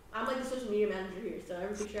 nope. I'm like the social media manager here, so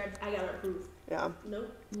every picture I gotta approve. Yeah.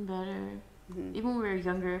 Nope. Better. Even when we were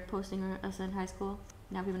younger, posting us in high school.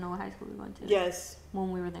 Now people know what high school we're going to. Yes.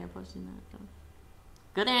 When we were there, posting that. So.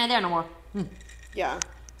 Good thing I ain't there no more. Yeah.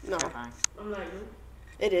 No. I'm like, nope.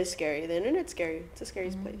 It is scary. The internet's scary. It's the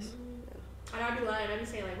scariest place. And I'd be lying. I'd be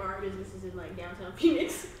saying like, our business is in like downtown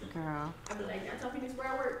Phoenix. Girl. I'd be like, downtown Phoenix where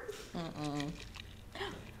I work.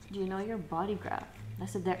 Do you know your body graph? I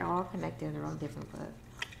said they're all connected. They're all different, but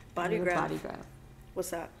Body your graph. body graph. What's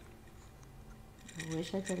that? I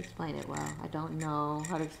wish I could explain it well. I don't know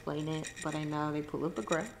how to explain it, but I know they pull up a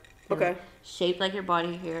graph. Okay. Shaped like your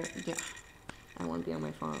body here. Yeah. I want to be on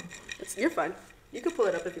my phone. You're fine. You can pull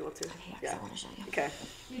it up if you want to. Okay, Yeah. I want to show you. Okay.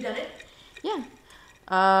 You done it?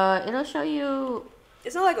 Yeah. It'll show you.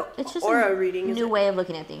 It's not like It's just aura a reading, is new it? way of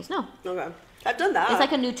looking at things. No, Okay. I've done that. it's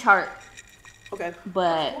like a new chart, Okay.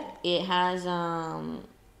 but it has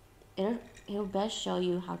it'll best show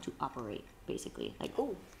you how to operate, basically, like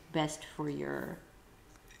Oh. best for your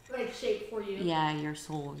Like shape for you. your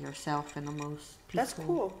soul, yourself, and the most peaceful. That's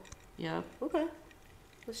cool. Yep. Okay.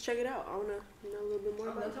 Let's check it out. I want to know a little bit more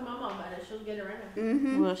I'm about gonna tell my mom about it. She'll get it right now.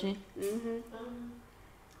 Mm-hmm. Will she? Mm-hmm.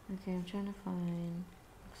 Okay, I'm trying to find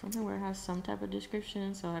something where it has some type of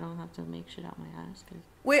description, so I don't have to make shit out my ass. 'Cause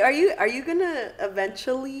Wait, are you gonna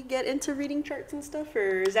eventually get into reading charts and stuff,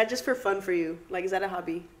 or is that just for fun for you? Like, is that a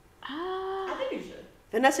hobby? I think you should.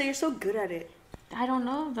 Vanessa, you're so good at it. I don't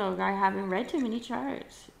know though. I haven't read too many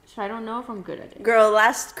charts, so I don't know if I'm good at it. Girl,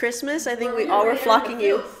 last Christmas, I think we all were flocking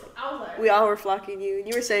you. I was like, We all were flocking you.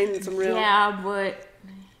 You were saying some real. Yeah, but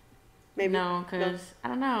Maybe. no, because I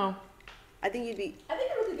don't know. I think you'd be. I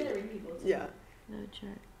think I'm really good at reading people too. Yeah. No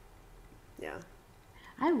chart. Yeah.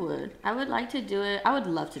 I would like to do it. I would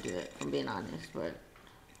love to do it, if I'm being honest, but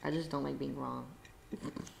I just don't like being wrong.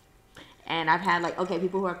 And I've had like, okay,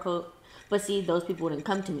 people who are close, but see, those people wouldn't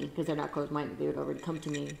come to me because they're not close-minded. They would already come to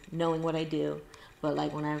me knowing what I do. But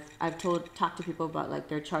like when I've talked to people about like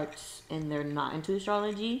their charts and they're not into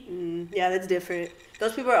astrology. Yeah, that's different.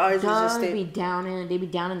 Those people are always They resistant. be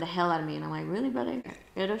downing the hell out of me, and I'm like, really, brother?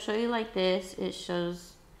 It'll show you like this. It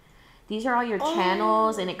shows these are all your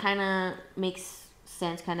channels, and it kind of makes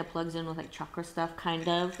sense. Kind of plugs in with like chakra stuff, kind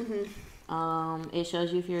of. It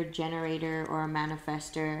shows you if you're a generator or a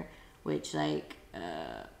manifester, which like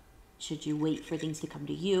should you wait for things to come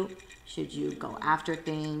to you? Should you go after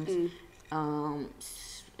things?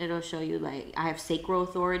 It'll show you like I have sacral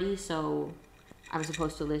authority, so I'm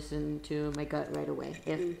supposed to listen to my gut right away.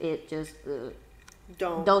 If it just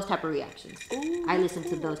Don't. those type of reactions. Ooh, I listen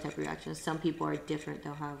to those type of reactions. Some people are different.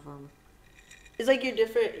 They'll have It's like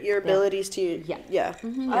your abilities to you. Yeah. Yeah.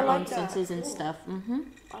 their I own like that. senses and stuff.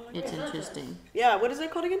 I like It's that. interesting. Yeah. What is it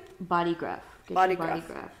called again? Body graph. Get Body your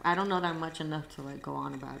graph. I don't know that much enough to like go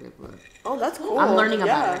on about it, but Oh, that's cool. I'm learning about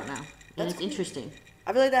Yeah. it right now, and That's it's cool. interesting.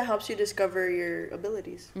 I feel like that helps you discover your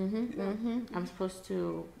abilities, I'm supposed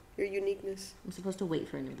to your uniqueness. wait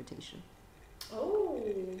for an invitation, Oh.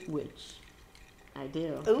 which I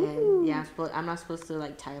do. Ooh. And yeah, I'm not supposed to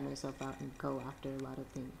like tire myself out and go after a lot of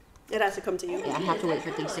things. It has to come to you. Yeah, I have to wait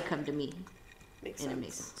for things to come to me, Makes and sense. it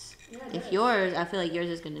makes sense. Yeah, it If does. yours, I feel like yours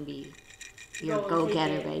is gonna be your Go take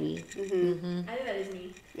go-getter, it. baby. I think that is me.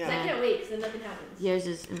 'Cause Yeah. I can't wait because then nothing happens. Yours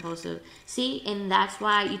is impulsive. See, and that's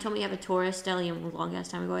why you told me you have a Taurus stellium a long ass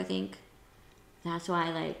time ago, I think. That's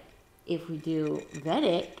why, like, if we do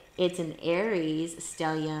Vedic, it's an Aries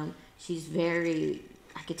stellium. She's very,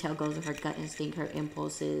 I could tell, goes with her gut instinct, her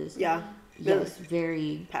impulses. Yeah. Yes,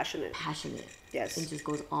 very Passionate. passionate. Yes. And just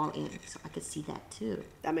goes all in. So I could see that too.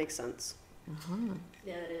 That makes sense.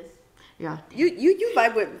 Yeah, that is. Yeah. You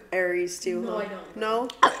vibe with Aries too, No, huh? I don't. No?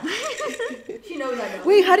 She knows I don't.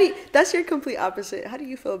 Wait, how do you, that's your complete opposite. How do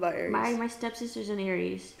you feel about Aries? My stepsister's an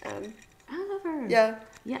Aries. I love her. Yeah.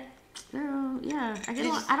 Yeah. Girl, yeah.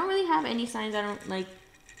 I don't really have any signs I don't like.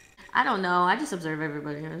 I don't know. I just observe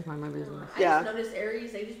everybody. I just mind my business. I Yeah. just noticed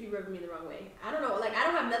Aries, they just be rubbing me the wrong way. I don't know. Like, I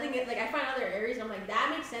don't have nothing. Like, I find other Aries, and I'm like,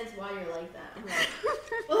 that makes sense why you're like that. I'm like,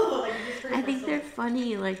 oh, like, you just hurt I think myself. they're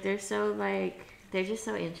funny. Like, they're so, like, they're just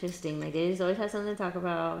so interesting. Like they just always have something to talk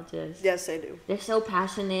about. Just Yes, I do. they're so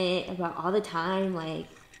passionate about all the time. Like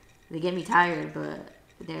they get me tired, but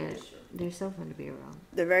they're so fun to be around.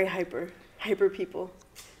 They're very hyper people.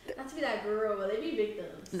 Not to be that girl, but they be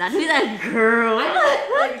victims. Not to be that girl. I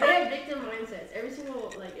know, like they have victim mindsets. Every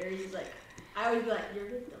single like Aries is like, I always be like, you're a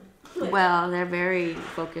victim. Like, Well, they're very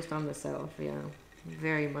focused on the self. Yeah,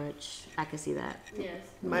 very much. I can see that. yes.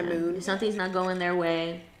 My Yeah. mood. If something's not going their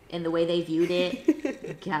way in the way they viewed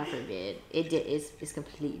it, God forbid, it's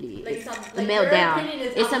completely Like, it's it's not- a like, their meltdown. opinion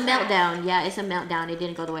is It's a not trash. meltdown. Yeah, it's a meltdown. It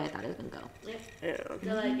didn't go the way I thought it was gonna go. Yep. Yeah.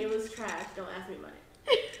 They're like, it was trash. Don't ask me about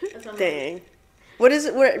it. That's what I'm Dang. What is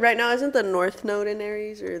it? Right now, isn't the North Node in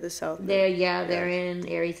Aries or the South Node? They're in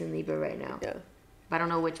Aries and Libra right now. Yeah. But I don't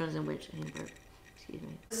know which one's in which. Excuse me.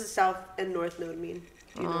 What does the South and North Node mean?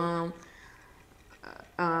 Do you know?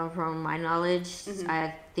 From my knowledge, Mm-hmm.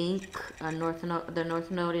 I think the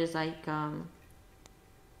North Node is like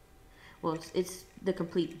well, it's the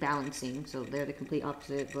complete balancing, so they're the complete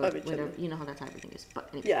opposite, but Of each whatever, other. you know how that type of thing is. But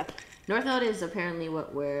anyway, Yeah. North Node is apparently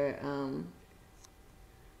what we're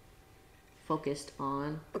focused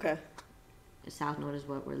on. Okay. The South Node is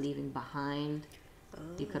what we're leaving behind.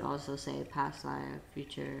 You Oh. could also say past life,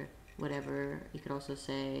 future, whatever. You could also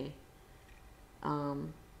say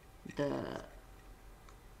the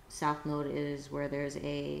South Node is where there's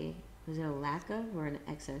is it a lack of or an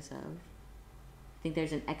excess of? I think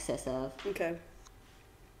there's an excess of, Okay.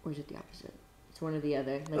 or is it the opposite? It's one or the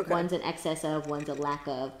other. Like Okay. one's an excess of, one's a lack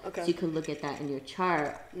of. Okay. So you could look at that in your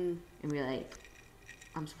chart Mm. and be like,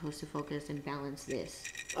 I'm supposed to focus and balance this.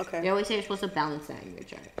 Okay. They always say you're supposed to balance that in your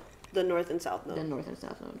chart. The North and South Node. The North and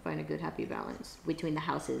South Node. Find a good, happy balance between the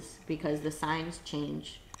houses because the signs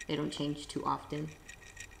change. They don't change too often.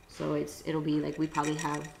 So it'll be like we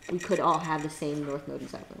could all have the same North Node and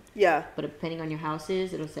South Node. Yeah. But depending on your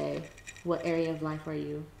houses, it'll say what area of life are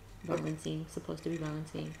you balancing, supposed to be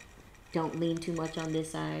balancing. Don't lean too much on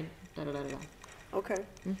this side. Da da da da. Okay.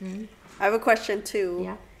 Mm-hmm. I have a question too.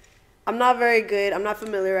 Yeah. I'm not very good. I'm not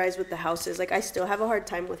familiarized with the houses. Like I still have a hard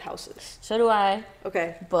time with houses. So do I.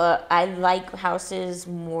 Okay. But I like houses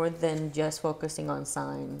more than just focusing on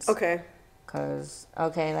signs. Okay. Cause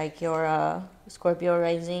like your Scorpio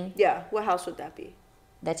rising, Yeah. What house would that be?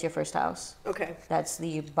 that's your first house. Okay. That's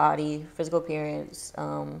the body, physical appearance,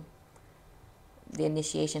 the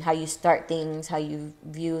initiation, how you start things, how you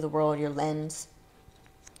view the world, your lens.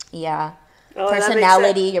 Yeah. Oh, that makes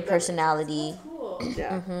Personality, sense. your That- personality. That's cool.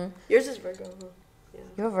 Yeah. Yours is Virgo, huh? Yeah.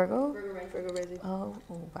 You're a Virgo? Virgo rising. Virgo rising. Oh,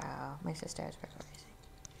 wow. My sister has Virgo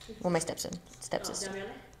rising. Well, my stepsister. Damiana?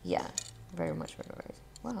 Yeah, very much Virgo rising.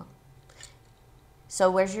 Wow. So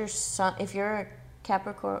where's your sun? If you're a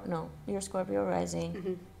Capricorn, no, you're Scorpio rising.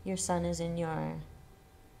 Mm-hmm. Your sun is in your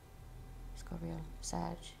Scorpio,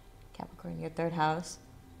 Sag, Capricorn, your third house.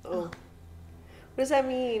 Oh. What does that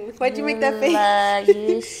mean? Why'd you make that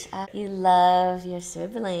face? You love your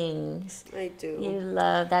siblings. I do.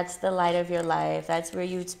 That's the light of your life. That's where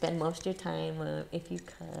you'd spend most of your time if you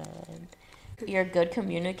could. You're a good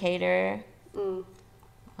communicator. Mm.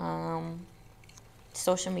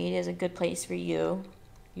 Social media is a good place for you.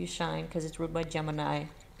 You shine because it's ruled by Gemini,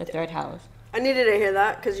 the third house. I needed to hear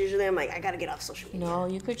that because usually I'm like, I gotta get off social media. No,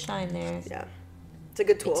 you could shine there. Yeah. It's a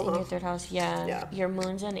good tool, It's in huh? your third house, yeah. Yeah. Your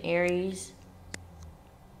moon's in Aries.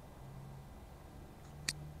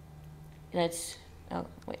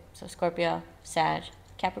 So Scorpio, Sag,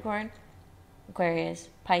 Capricorn, Aquarius,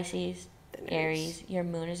 Pisces, Then Aries. Your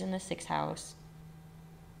moon is in the sixth house.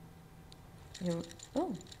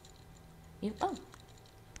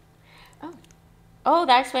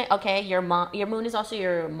 That's right. Okay, your moon is also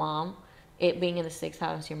your mom. It being in the sixth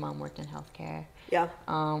house, your mom worked in healthcare. Yeah.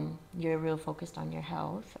 You're real focused on your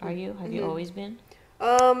health. Are you? Have you always been?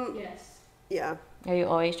 Yes. Yeah. Are you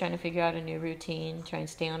always trying to figure out a new routine, trying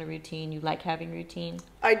to stay on a routine? You like having routine?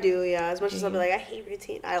 I do, yeah. As much as I'll be like, I hate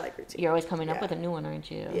routine, I like routine. You're always coming up Yeah. with a new one,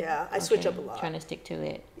 aren't you? Yeah, I switch up a lot. Trying to stick to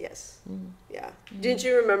it. Yes. Mm. Yeah. Didn't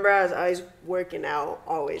you remember as I was working out,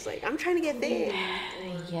 always like, I'm trying to get fit.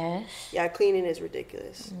 Yes. Yeah, cleaning is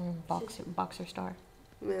ridiculous. Boxer star.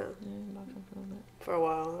 Yeah. Boxer for a little bit. For a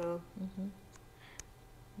while, yeah.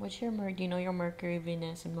 What's your Do you know your Mercury,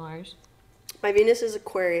 Venus, and Mars? My Venus is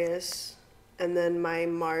Aquarius, and then my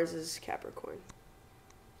Mars is Capricorn.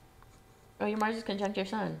 Oh, your Mars is conjunct your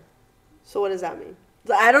Sun. So what does that mean?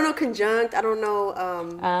 I don't know conjunct. I don't know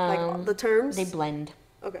like the terms. They blend.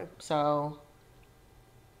 Okay. So.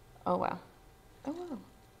 Oh wow.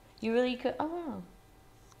 You really could. Oh wow.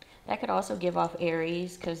 That could also give off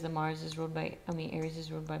Aries because Aries is ruled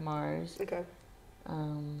by Mars. Okay.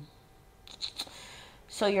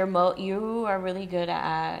 So you are really good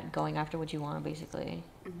at going after what you want, basically.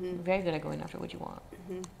 Very good at going after what you want,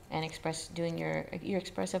 and doing your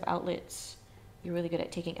expressive outlets. You're really good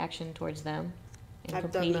at taking action towards them and I've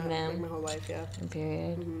completing done that them. like my whole life, yeah.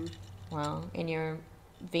 Period. Wow. And your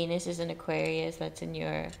Venus is in Aquarius. That's in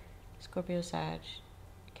your Scorpio, Sag,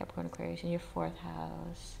 Capricorn, Aquarius, in your 4th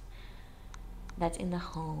house. That's in the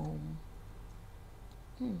home.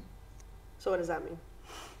 So what does that mean?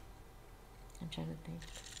 I'm trying to think.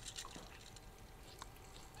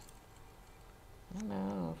 I don't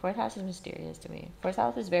know. 4th house is mysterious to me. 4th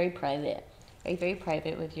house is very private. Are you very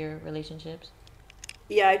private with your relationships?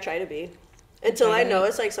 Yeah, I try to be. Until I know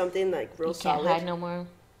it's like something like real solid. You can't hide no more?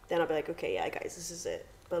 Then I'll be like, okay, yeah, guys, this is it.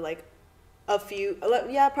 But like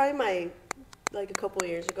probably like a couple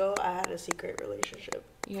years ago, I had a secret relationship.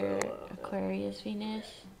 Your Aquarius Venus?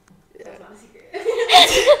 Yeah. That's not a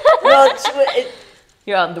secret. Well,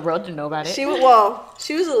 You're on the road to know about it. she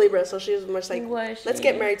was a Libra, so she was much like, Was she? let's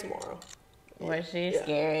get married tomorrow. Was she Yeah.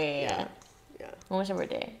 scary? Yeah. When was her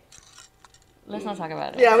birthday? Let's not talk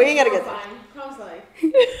about it. Yeah, we ain't gotta get there. I was like,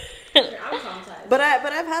 I'm traumatized. But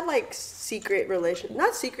I've had like secret relations.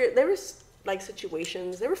 Not secret. There was like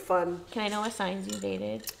situations. They were fun. Can I know what signs you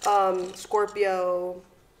dated? Scorpio,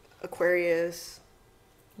 Aquarius.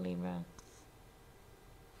 Libra.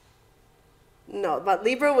 No, but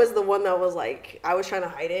Libra was the one that was like, I was trying to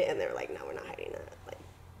hide it, and they were like, no, we're not hiding it. Like,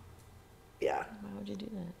 yeah. Why would you do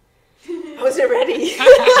that? I wasn't ready.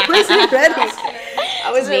 I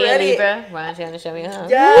wasn't Me ready. and Libra. Why don't you want to show me home?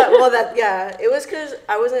 Yeah, it was because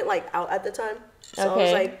I wasn't like out at the time. So I was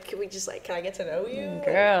Okay. like, can I get to know you?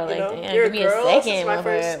 Girl, You like, know? damn, You're give me a girl, this is second. my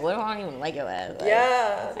Mother. first. What do I don't even like your ass? Like,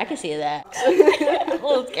 Yeah. I can see that. I'm a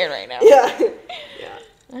little scared right now. Yeah. Yeah.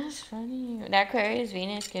 That's funny. That Aquarius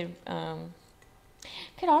Venus could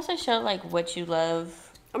also show like what you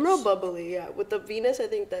love. I'm real bubbly, yeah. With the Venus, I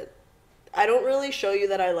think that I don't really show you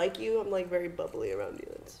that I like you. I'm like very bubbly around you.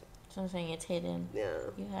 So I'm saying it's hidden. Yeah.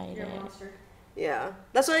 You hide You're a it. monster. Yeah.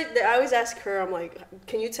 That's why I always ask her, I'm like,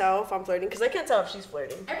 can you tell if I'm flirting? Because I can't tell if she's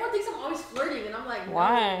flirting. Everyone thinks I'm always flirting, and I'm like, no.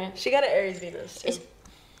 Why? She got an Aries Venus, too.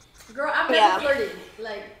 Girl, I'm Yeah. never flirting.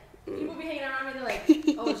 Like, people be hanging around me, they're like,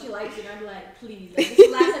 oh, she likes you. And I'd be like, please. Like, this is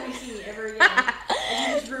the last time you see me ever again.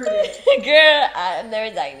 And you just ruined it. Girl, I'm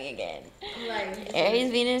never talking to you again. I'm like, you just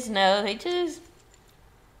Aries Venus, no, they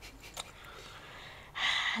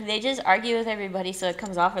just argue with everybody, so it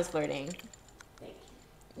comes off as flirting. Thank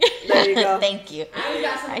you. There you go. Thank you. I ain't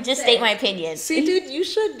got something I to just say. state my opinion. See, dude, you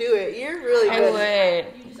should do it. You're really I good. would.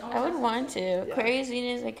 You just I always would have want to. Aquarius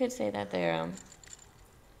Venus, I could say that they're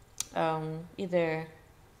either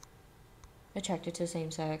attracted to same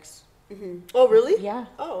sex. Oh, really? Yeah.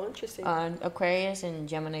 Oh, interesting. Aquarius and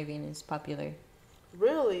Gemini Venus popular.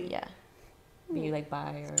 Really? Yeah. You like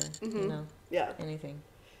bi or you know Yeah. anything.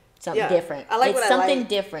 Something Yeah. different. I like it's what I something like.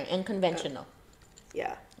 different and conventional.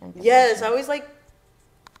 Yeah. Unconventional. Yes, I always like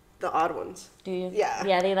the odd ones. Do you? Yeah.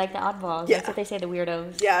 Yeah, they like the oddballs. Yeah. That's what they say, the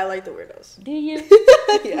weirdos. Yeah, I like the weirdos. Do you?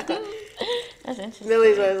 Yeah. That's interesting.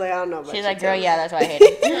 Millie's always like, I don't know about She's you, like, girl, too." yeah, that's why I hate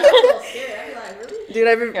it. I'm a little scared. I'd be like, really? Dude,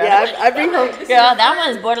 I bring home. Girl, that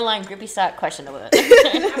one's borderline grippy sock questionable. I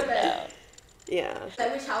bet. Yeah.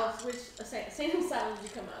 Like, which house, same side would you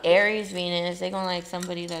come out? Aries Venus, they gonna like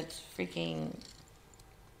somebody that's freaking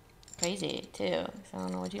crazy too. So I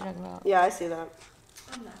don't know what you're talking about. Yeah, I see that.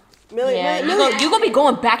 I'm not. Millie, Yeah, Millie, you gonna be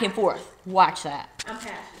going back and forth. Watch that. I'm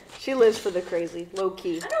passionate. she lives for the crazy, low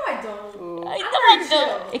key. I know I don't. I I'm know I pretty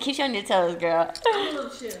don't. chill. It keeps you on your toes, girl. I'm a little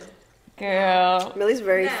chill. Girl, Millie's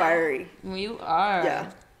very Yeah. fiery. you are.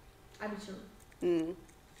 Yeah. I be chilling. Mm.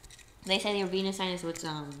 They say your Venus sign is what's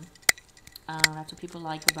that's what people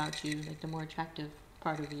like about you, like the more attractive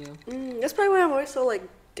part of you. That's probably why I'm always so like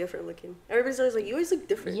different looking. Everybody's always like, you always look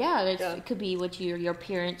different. Yeah, it could be what your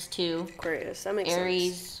appearance too. Aquarius, that makes sense.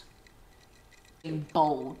 Aries,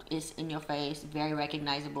 bold, it's in your face, very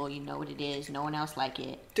recognizable. You know what it is. No one else like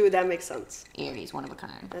it. Dude, that makes sense. Aries, one of a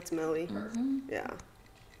kind. That's Millie. Mm-hmm. Yeah.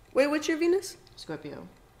 Wait, what's your Venus? Scorpio.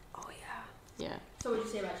 Oh yeah. Yeah, So what'd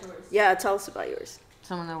you say about yours? Yeah, tell us about yours.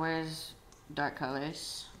 someone that wears dark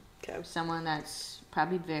colors. Okay. Someone that's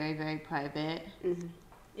probably very, very private.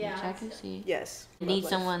 Yeah. Which I can see. Yes. I need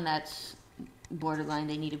someone that's borderline.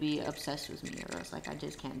 They need to be obsessed with me, or else like I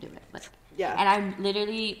just can't do it. Like, Yeah. and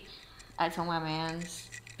I told my man's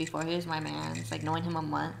before he was my man's, like knowing him a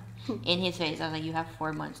month, in his face, I was like, you have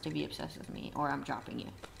 4 months to be obsessed with me, or I'm dropping you.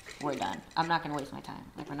 We're done. I'm not gonna waste my time.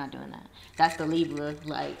 Like, we're not doing that. That's the Libra,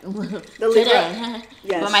 like The Libra. today.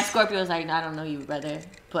 Yes. But my Scorpio's like, I don't know you, brother.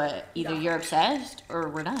 But either you're obsessed or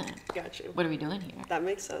we're done. Got you. What are we doing here? That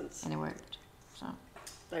makes sense. And it worked. So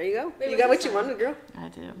There you go. Wait, you what's got what his you sign? wanted, girl. I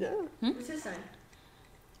do. Yeah. What's his sign?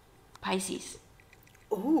 Pisces.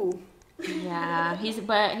 Ooh. Yeah, he's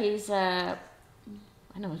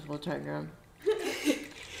I know his full chart, girl.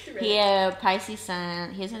 He Pisces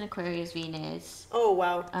Sun. He has an Aquarius Venus. Oh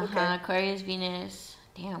wow. Okay. Aquarius Venus.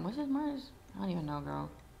 Damn, what's his Mars? I don't even know, girl.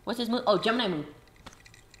 What's his moon? Oh, Gemini moon,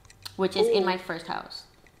 which is in my first house.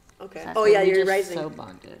 Okay. So Oh yeah, we're you're just rising. so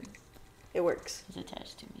bonded. It works. He's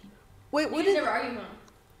attached to me. Wait, You what guys is? never argue, Mom?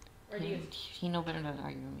 Or do you? He no better than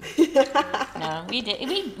argue with me. No,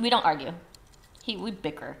 we don't argue. We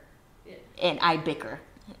bicker, Yeah. and I bicker.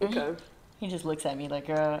 Okay. He just looks at me like,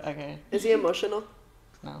 girl, okay. Is he emotional?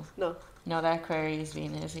 No. No. No, that Aquarius,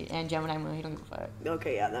 Venus, and Gemini moon, he don't give a fuck.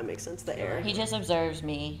 Okay, yeah, that makes sense. The air. He just observes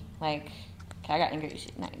me, like, okay, I got angry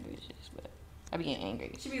shit, not angry shit, but I be getting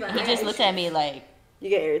angry. She be like, He just looks at me like, You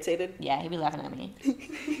get irritated. yeah, he be laughing at me.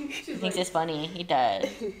 He She's thinks it's funny. He does.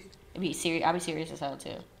 I'll be serious as hell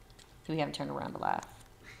too. We haven't turned around to laugh.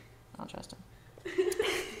 I don't trust him.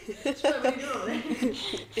 She's like, what are you doing over there?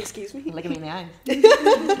 Excuse me. Look at me in the eyes.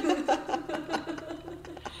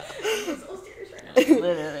 I'm so serious right now.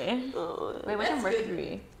 Literally. Oh. Wait, what's your That's good.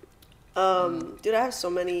 Mercury? Dude, I have so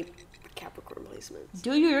many Capricorn placements.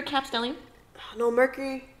 Do your Cap stellium? No,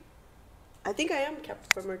 Mercury. I think I am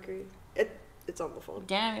Capricorn Mercury. It's on the phone.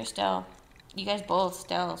 Damn, you're Stell. You guys both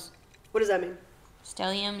Stells. What does that mean?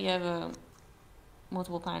 Stellium, you have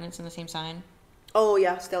multiple planets in the same sign. Oh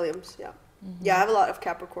yeah, stelliums. Yeah. Yeah, I have a lot of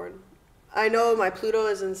Capricorn. I know my Pluto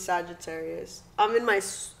is in Sagittarius. I'm in my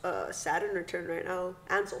Saturn return right now,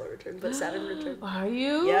 and solar return, but Saturn return. Are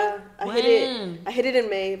you? Yeah, I hit it. I hit it in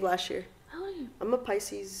May of last year. How old are you? I'm a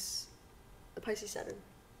Pisces Saturn.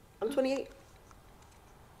 I'm 28.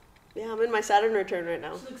 Yeah, I'm in my Saturn return right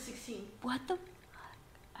now. She looks 16. What the fuck?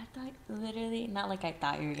 I thought, literally, not like I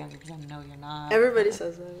thought you were younger, because I know you're not. Everybody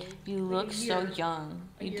says that. You Like look a so year. young.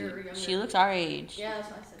 A You year do. younger. She looks our age. Yeah, that's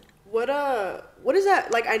what I said. What is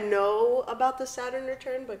that? Like, I know about the Saturn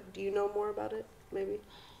return, but do you know more about it? Maybe.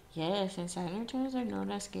 Yes, and Saturn returns are not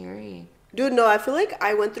as scary. Dude, no, I feel like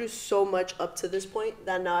I went through so much up to this point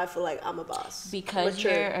that now I feel like I'm a boss. Because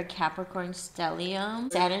Mature. you're a Capricorn stellium,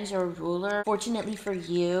 Saturn's your ruler. Fortunately for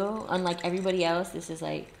you, unlike everybody else, this is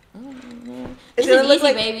like, It's this gonna is look easy,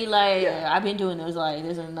 like- baby. Like, Yeah. I've been doing this. Like,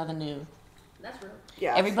 there's nothing new. That's real.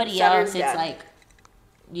 Yeah. Everybody Saturn's else, it's dad. like,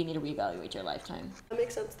 you need to reevaluate your lifetime. That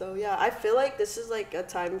makes sense though. Yeah, I feel like this is like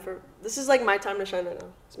my time to shine right now.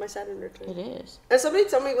 It's my Saturn return. It is. And somebody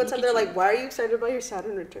told me one time, Look at they're you. like, "Why are you excited about your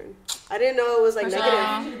Saturn return?" I didn't know it was like First of negative.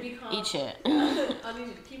 all, I need you to be calm. Eat shit. I need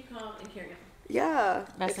you to keep calm and carry on. Yeah.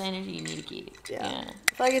 That's the energy you need to keep. Yeah. Yeah.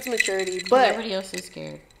 I feel like it's maturity. But But everybody else is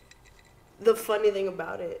scared. the funny thing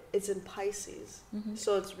about it, it's in Pisces. Mhm.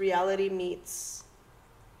 So it's reality meets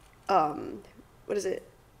what is it?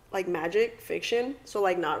 Like magic, fiction. So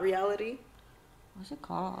like not reality. What's it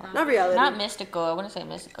called? Not reality. Not mystical. I wouldn't say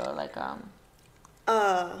mystical. Like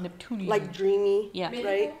Neptunian. like dreamy. Yeah.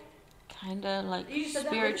 Mythical? Right? Kinda like You just said that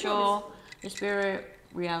spiritual. The spirit,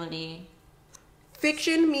 reality,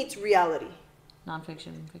 Fiction meets reality.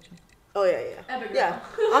 nonfiction, fiction. Oh yeah, Epic yeah. girl.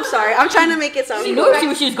 Yeah. I'm sorry. I'm trying to make it sound She cool.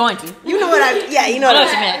 knew she was going to. You know what I? Yeah, you know I know what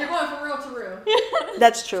what I. you meant. You're going from real to real.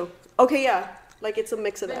 That's true. Okay, yeah. Like it's a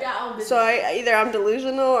mix of Maybe that. I'll So either I'm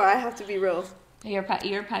delusional or I have to be real. Your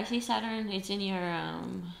Pisces Saturn, it's in your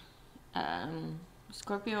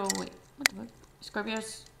Scorpio. Wait, what the fuck? Scorpio,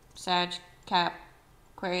 Sag, Cap,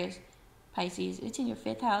 Aquarius, Pisces. It's in your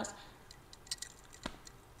 5th house.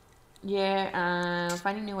 You're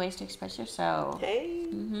finding new ways to express yourself. Hey.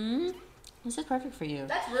 This is perfect for you.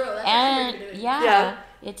 That's real. That's And actually really good. yeah,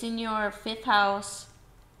 it's in your 5th house,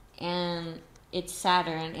 and it's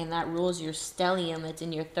Saturn, and that rules your stellium. It's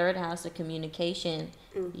in your 3rd house of communication.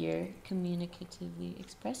 You're communicatively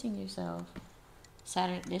expressing yourself.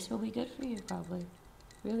 Saturn, this will be good for you, probably.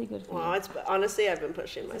 Really good for Wow, you. it's honestly I've been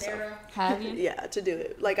pushing It's an myself. era. Have you? Yeah, to do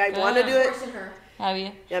it. Like I want to do it. Forcing her. Have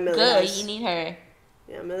you? Yeah, Millie Good. has. You need her.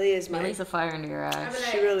 Yeah, Millie is my. Millie's a fire under your I'd ass. be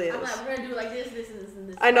like, She really I'm is. like, we're gonna do like this, this, and this, and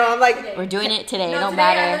this. I know, I'm like- Today. We're doing it today. It No, don't today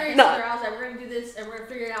I matter. literally No. told her, I was like, we're gonna do this, and we're gonna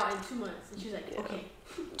figure it out in 2 months. And she's like, okay.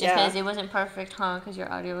 Just Yeah. because it wasn't perfect, huh? Because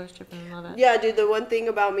your audio was tripping and all that. Yeah, dude. The one thing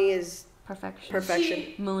about me is Perfection.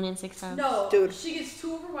 perfection. Moon in 6th house. No, Dude. she gets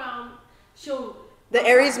too overwhelmed. She'll. The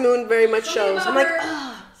Aries moon very much Something shows. about I'm like, her-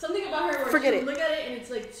 ah. Something about her where Forget she'll it. look at it and it's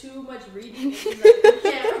like too much reading. And she's like, I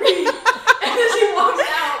can't read. And then she walks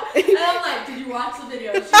out. And I'm like, did you watch the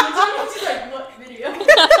video? She looks at me, she's like, what video?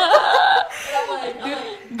 And I'm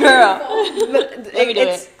like, Girl. But Let me do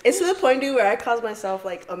it's to the point, dude, where I cause myself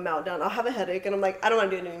like a meltdown. I'll have a headache, and I'm like, I don't want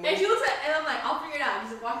to do it anymore. and she looks at, and I'm like, I'll figure it out.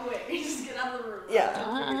 Just walk away. And just get out of the room.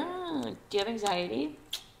 Yeah. Do you have anxiety?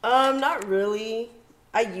 Not really.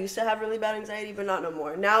 I used to have really bad anxiety, but not no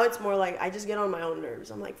more. Now it's more like I just get on my own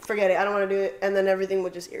nerves. I'm like, forget it, I don't want to do it, and then everything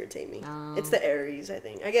would just irritate me. It's the Aries, I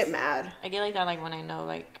think. I get mad. I get like that like when I know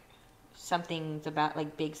like something's about like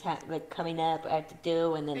like coming up I have to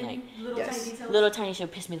do, and then like little tiny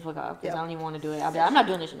shit piss me the fuck off because I don't even want to do it. I'll be like, I'm not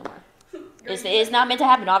doing this no more. It's not meant to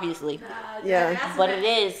happen, obviously. Yeah, but it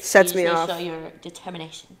is. Sets me to off. Show your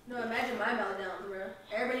determination. No, imagine my meltdown, bro.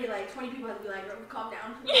 Everybody, like 20 people have to be like, bro, calm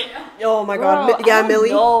down. Oh my god, Bro, yeah, I don't Millie.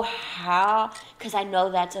 know how, because I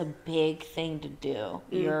know that's a big thing to do.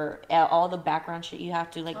 All the background shit you have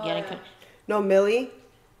to like get in. No, Millie,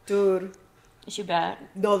 dude. Is she bad?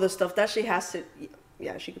 No, the stuff that she has to.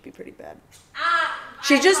 Yeah, she could be pretty bad.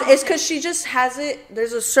 It's because she just has it.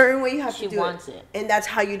 There's a certain way you have to do it. She wants it. And that's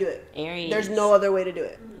how you do it. Aries. There's no other way to do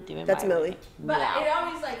it. That's Millie. But it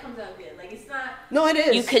always like comes out good. Like it's not. No, it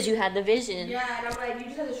is. Because you had the vision. Yeah, and I'm like, you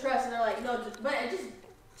just have to trust. And they're like, no, but it just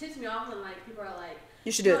ticks me off when like people are like,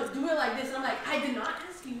 you should do it. Do it like this. And I'm like, I did not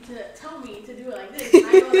ask you to tell me to do it like this. I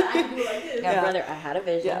know that I can do it like this. Yeah, brother, I had a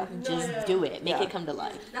vision. Yeah. Just do it. Make it come to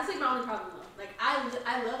life. That's like my only problem though. Like I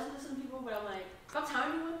love to listen to people, but I'm like, if I'm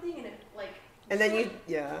telling you one thing and it like. And then you,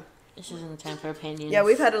 yeah. This isn't the time for opinions. Yeah,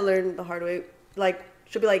 we've had to learn the hard way. Like,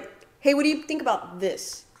 she'll be like, hey, what do you think about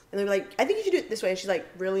this? And they're like, I think you should do it this way. And she's like,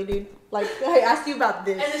 really, dude? Like, I asked you about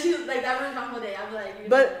this. And then she's like, that ruins my whole day. I'm like,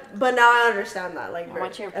 but now I understand that. Like, I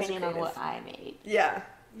want your opinion on what I made. Yeah.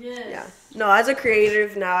 Yes. Yeah. No, as a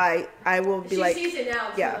creative, now I will be she like. She sees it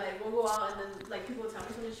now. Yeah. Like, we'll go out and then like people will tell me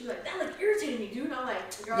something. She's like, that like irritated me, dude. And I'm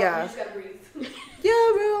like, girl, Yeah. you just gotta breathe.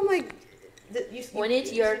 Yeah, bro. I'm like. When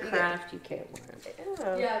it's your craft, you care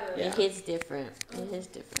more. Yeah. It hits different. It is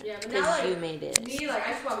different. Yeah, but because now, like, you made it. Me, like,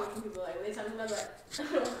 I swap with people. Like, when they tell me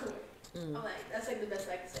something, I'm like, I'm like, that's like the best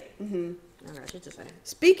I can say. I got shit to say.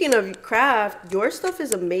 Speaking of craft, your stuff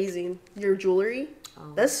is amazing. Your jewelry.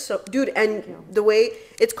 Oh. That's so, dude. And the way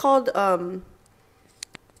it's called,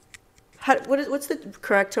 what's the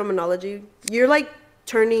correct terminology? You're like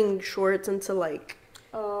turning shorts into like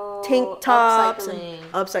tank tops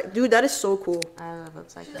upcycling. and dude, that is so cool. I love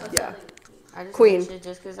upcycling. Yeah. I just Queen. like it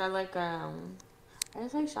just because I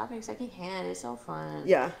just like shopping secondhand. It's so fun.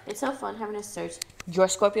 Yeah. It's so fun having to search. Your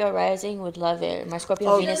Scorpio rising would love it. My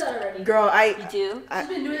Scorpio She does Venus. that already. Girl, You do? She's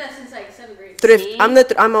been doing that since like 7th grade. thrift. See?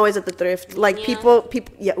 I'm always at the thrift. Like Yeah. people.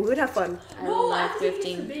 Yeah, we would have fun. I No, I love have to take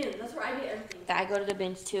you to thrifting. the bins. That's where I get everything. I go to the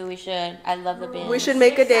bins too. We should. I love the bins. We should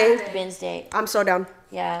make a day. Bins day. I'm so down.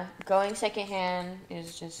 Yeah, going secondhand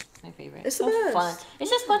is just my favorite. It's the so best. fun.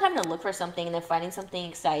 It's just fun having to look for something and then finding something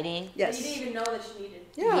exciting. Yes. That you didn't even know that you needed.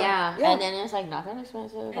 Yeah. And then it's like not that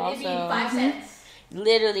expensive. And also, it'd be 5 cents.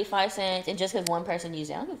 literally 5 cents, and just because one person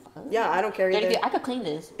used it, I don't give a fuck. Yeah, I don't care either. I could clean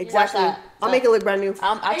this. Exactly. Watch that. I'll make it look brand new.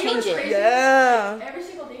 I'll And you know change what's it. crazy? Yeah. Every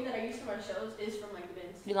single thing that I use for my shows is from like the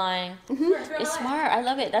bins. You lying? Swear to It's God. smart. I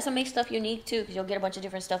love it. That's what makes stuff unique too, because you'll get a bunch of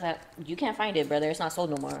different stuff that you can't find it, brother. It's not sold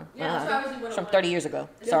no more. Yeah, that's why I was doing It's from 101. 30 years ago.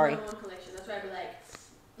 I did Sorry. 101 collection. That's why I'd be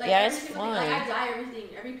like Yeah, every it's single thing, fun. like I dye everything.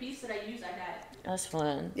 Every piece that I use, I dye it. That's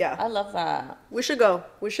fun. Yeah. I love that. We should go.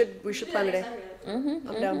 We should Do plan a that day. next time, Mhm.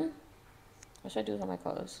 I'm down. What should I do with all my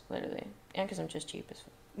clothes? Literally, and because I'm just cheap as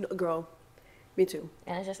fuck. No, girl, me too.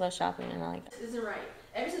 And I just love shopping, and I like. This isn't right.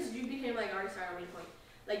 Ever since you became like artist at one point,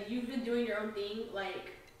 like you've been doing your own thing.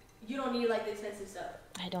 Like you don't need like the expensive stuff.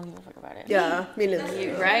 I don't give a fuck about it. Yeah, me That's neither. what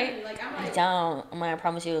you're right? saying. Like I'm I like, don't. I'm gonna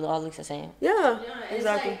promise you, it all looks the same. Yeah, yeah, and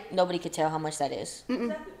exactly. It's like, Nobody could tell how much that is. exactly.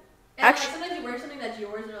 And Actu- like, sometimes you wear something that's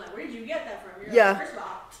yours, and you're like, where did you get that from? You're Yeah. Like, first of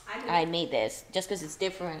all, I made this just because it's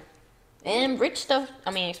different. And rich stuff,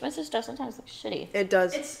 I mean, expensive stuff sometimes looks shitty. It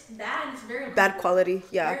does. It's that. And it's very Bad quality.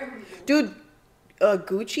 Yeah, Very uncomfortable. dude.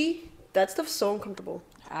 Gucci. That stuff's so uncomfortable.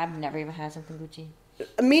 I've never even had something Gucci.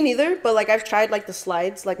 Me neither. But like I've tried like the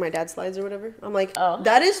slides, like my dad's slides or whatever. I'm like, Oh.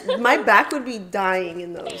 that is my back would be dying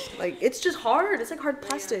in those. Like it's just hard. It's like hard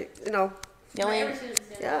plastic. You know. The I only, ever seen it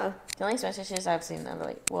stand Yeah. the only expensive shit I've seen that are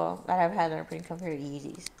like, well, that I've had that are pretty comfy are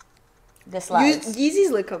Yeezys. The slides.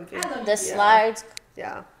 Yeezys look comfy. I love The it. slides.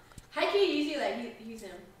 Yeah. High key Yeezy, like he's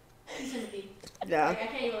him. He's Timothy. Yeah. Like I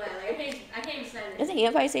can't even lie. Like I can't even stand it. Isn't he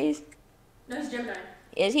a Pisces? No, he's Gemini.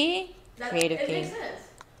 Is he? That, Creative it king. makes sense.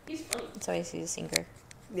 He's funny. So he's a sinker.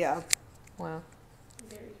 Yeah. Wow.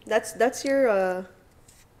 Very. That's your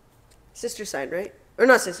sister sign, right? Or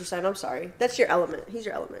not sister sign. I'm sorry. That's your element. He's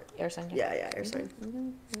your element. Air sign. Yeah, yeah, air sign.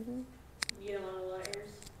 You don't want a lot of airs.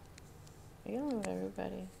 You don't know with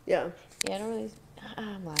everybody. Yeah. Yeah, I don't really.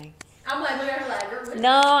 I'm like. I'm like, look at her like, what?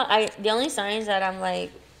 No, the only signs that I'm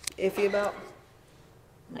like Iffy about.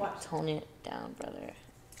 What? tone it down, brother.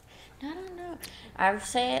 I don't know. I've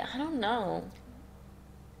said I don't know.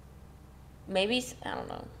 Maybe I don't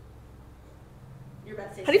know. you're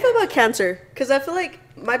about to say. How do you feel about Cancer? Because I feel like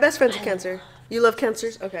my best friend's a Cancer. You love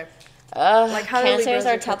Cancers? Okay. Like how do Cancers Libras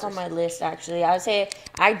are and top on Cancers? my list. Actually, I would say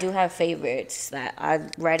I do have favorites that I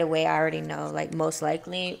right away I already know. Like most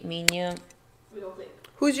likely, me and you. We don't think.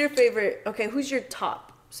 Who's your favorite? Okay, who's your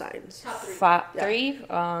top signs? Top three.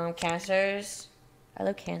 Yeah. Three. Cancers. I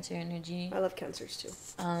love Cancer energy. I love Cancers too.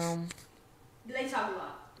 They talk a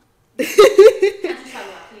lot. Cancers talk a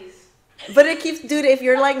lot, please. But it keeps, dude. If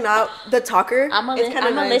you're like not the talker, I'm a it's kinda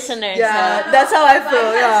I'm a nice. listener. Yeah, So. that's how I But feel.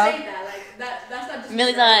 I'm Yeah. trying to say that, like, that's not just.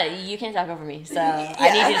 Millie's you can't talk over me, so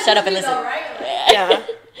I need you to shut up and listen. Though, right? Like,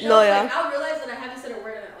 Yeah. No, like, yeah. I'll realize that I haven't said a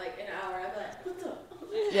word in like an hour. I'll be like, what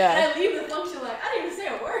the? Yeah. And I leave the function like, I didn't even say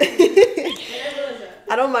a word. And I realize that.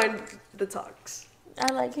 I don't mind the talks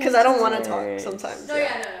I like because I don't want to talk Cancers. sometimes. No,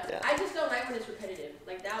 yeah. No. Yeah. I just don't like when it's repetitive.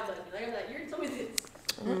 Like, that bugs me. Like, I'm like, you're telling me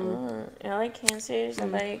this. I like Cancers. I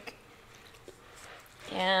like.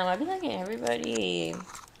 Yeah, I be liking everybody.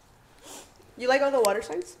 You like all the water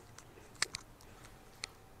signs?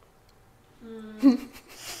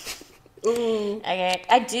 Okay,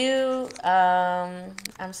 I do.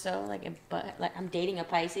 I'm still like I'm dating a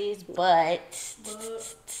Pisces, but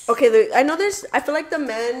Okay, I know there's. I feel like the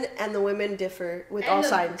men and the women differ with all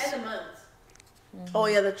signs. And the months. Oh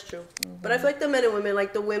yeah, that's true. But I feel like the men and women,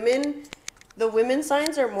 like the women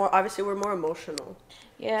signs are more. Obviously, we're more emotional.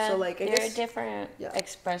 yeah, So, like, I they're guess- a different yeah.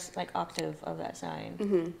 express like octave of that sign.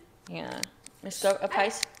 Mm-hmm. Yeah, a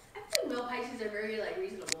Pisces. I feel like male Pisces are very, like,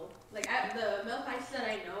 reasonable. Like, the male Pisces that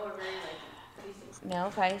I know are very, like, reasonable. No,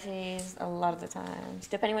 Pisces a lot of the times,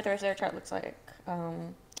 depending what the rest of their chart looks like. I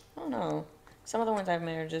don't know. Some of the ones I've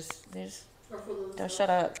met are they just Or full of don't themselves. shut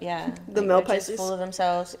up. Yeah, The like, male they're just Pisces? full of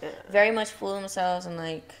themselves. Yeah. Very much full of themselves, and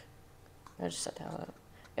like they'll just shut the hell up.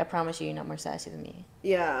 I promise you, you're not more sassy than me.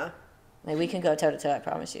 Yeah, Like we can go toe to toe. I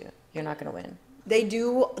promise you, you're not gonna win. they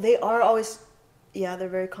do. They are always. Yeah, they're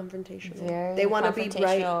very confrontational. Very they want to be right.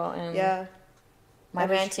 confrontational, and Yeah. My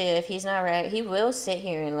man too. If he's not right, he will sit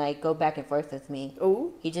here and like go back and forth with me.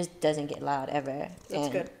 Oh. He just doesn't get loud ever. That's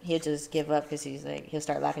and good. He'll just give up because he'll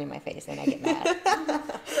start laughing in my face and I get mad.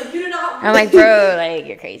 Like, you do not. I'm like, bro, like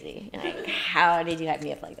you're crazy. Like, how did you hype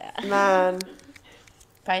me up like that? Man.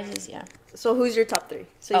 Pisces, yeah. So who's your top three?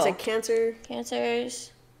 So you Oh. said Cancer.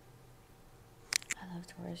 Cancers. I love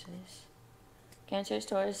Tauruses. Cancers,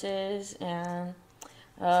 Tauruses, and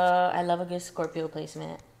I love a good Scorpio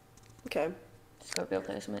placement. Okay. Scorpio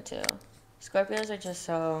placement too. Scorpios are just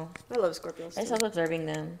so. I love Scorpios. I too. love observing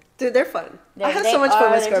them. Dude, they're fun. I have They so much fun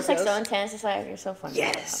are, with they're Scorpios. just like so intense. It's like you're so fun.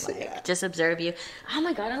 Yes, Like, yeah. Just observe you. Oh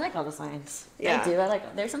my god, I like all the signs. Yeah. I do. I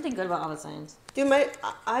like. There's something good about all the signs. Dude,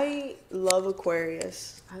 I love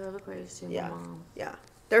Aquarius. I love Aquarius too. Yeah. My mom. Yeah.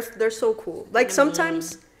 They're so cool. Like Kinda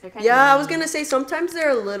sometimes. mean. They're kinda Yeah, I was mean. gonna say sometimes they're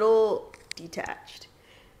a little detached.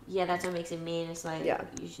 Yeah, that's what makes it mean. It's like Yeah.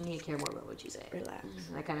 you should need to care more about what you say. Relax.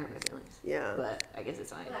 That kind of hurt my feelings. Yeah. But I guess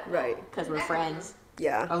it's fine. Right. Because we're friends.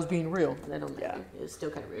 Yeah. I was being real. That don't matter. Yeah. It was still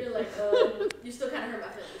kind of rude. You're like, you still kind of hurt my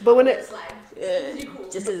feelings. But when it- Slide. You cool.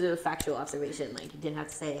 Just as a factual observation, like you didn't have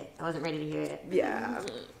to say it. I wasn't ready to hear it. Yeah.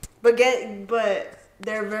 But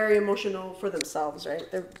they're very emotional for themselves, right?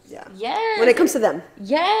 They're Yes. When it comes to them.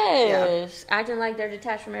 Yes. Acting like they're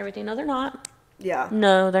detached from everything. No, they're not. Yeah.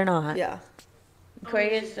 No, they're not. Yeah.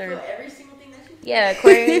 Aquarius Feel are. every single thing that you do. Yeah,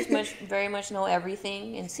 Aquarius very much know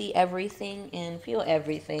everything and see everything and feel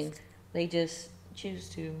everything. They just choose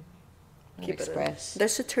to Keep it in. express. They're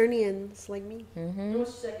Saturnians like me. Mm-hmm.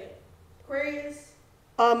 What's the second? Aquarius.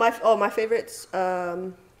 My favorites,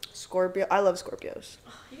 Scorpio. I love Scorpios.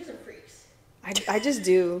 Oh, you guys are freaks. I just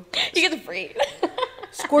do. You get the free.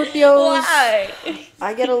 Scorpios. Why?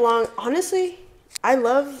 I get along. Honestly, I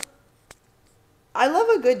love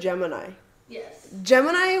a good Gemini. Yes.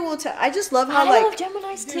 Gemini will tell. I just love how I like love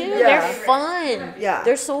Geminis too. Yeah. They're fun. Yeah.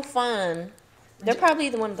 They're so fun. They're probably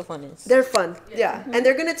one of the funnest. they're fun. Yeah, and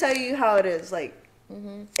they're gonna tell you how it is. Like,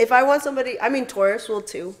 if I want somebody, I mean Taurus will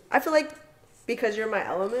too. I feel like because you're my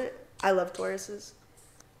element, I love Tauruses.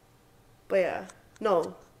 But yeah,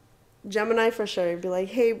 no, Gemini for sure. Be like,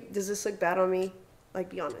 hey, does this look bad on me? Like,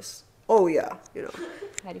 be honest. Oh yeah, you know.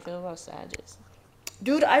 How do you feel about Sagittarius?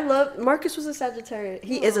 Dude, I love Marcus was a Sagittarius.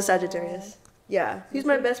 He is a Sagittarius. Yeah, he's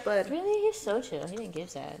my best bud. Really? He's so chill. He didn't give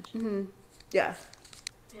Sag. Yeah,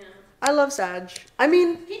 Yeah. I love Sag. I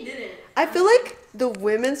mean, He didn't. I feel like the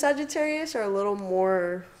women Sagittarius are a little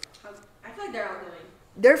more. I feel like they're outgoing.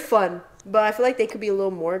 They're fun, but I feel like they could be a little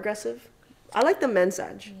more aggressive. I like the men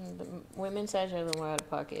Sag. The women Sag are a little more out of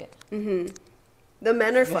pocket. The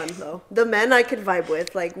men are fun though. The men I could vibe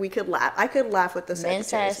with. Like we could laugh. I could laugh with the Men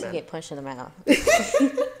Sagittarius Sag men. get punched in the mouth.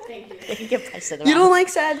 Thank you. They can get passed around. You don't like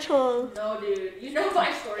Sag, huh? No, dude. You know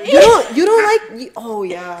my story. You don't like. Oh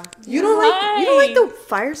yeah. You don't like Why? the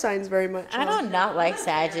fire signs very much. I Huh? do not like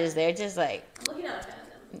Sages. They're just like, I'm looking at a fan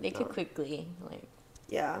of them. they could quickly, like,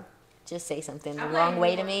 Yeah. just say something the I'm wrong like,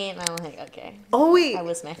 way to me, and I'm like, okay, Oh wait. I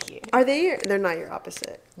will smack you. Are they? They're not your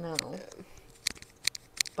opposite. No.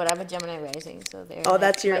 But I have a Gemini rising, so they're Oh,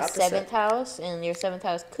 that's your my opposite. 7th house, and your 7th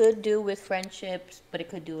house could do with friendships, but it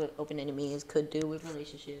could do with open enemies, could do with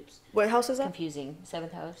relationships. What house is that? Confusing.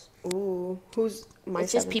 7th house. Ooh, who's my?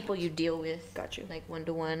 It's just seventh? people you deal with. Got you. Like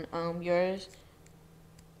 1-to-1. Yours.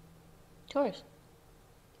 Taurus.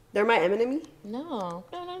 They're my enemy. No.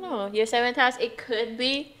 Your 7th house, it could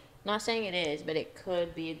be. Not saying it is, but it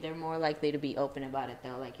could be. They're more likely to be open about it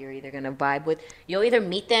though. Like you're either gonna vibe with, you'll either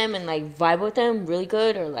meet them and like vibe with them really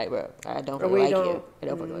good, or like, bro, I don't really like you. I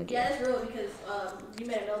don't really like you. Yeah, that's real because you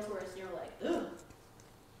met a male tourist and you're like, ugh.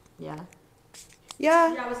 Yeah.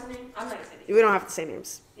 Yeah. Yeah, what's his name? I'm not gonna say it. We don't have to say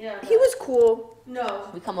names. Yeah. He was cool. No.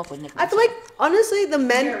 We come up with nicknames. I feel like honestly, the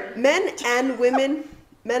men and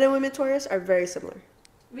women Taurus are very similar.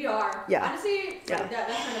 We are. Yeah. Honestly, Yeah.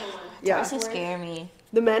 that's my number one. Yeah. Tauruses scare me.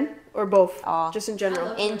 The men or both? All. Just in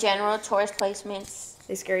general. In general, Taurus placements,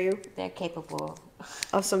 They scare you they're capable.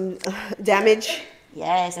 of some damage.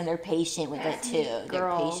 Yes, and they're patient with it too.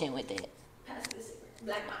 Girl. They're patient with it. Pass me the cigarette.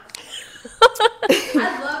 Black Mouth.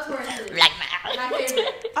 I love Tauruses. Black My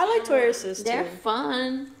favorite. I like Tauruses too. They're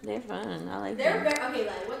fun. They're fun. I like They're them. very, okay,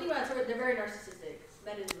 like, one thing about Taurus, they're very narcissistic.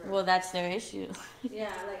 That is real. Well, that's their issue.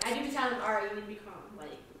 Yeah, like, I do be telling them, alright, you need to be calm. Like,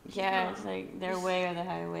 Yeah, it's like their way or the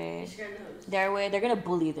highway. you're scaring the host. Their way, they're gonna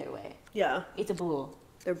bully their way. Yeah, It's a bull.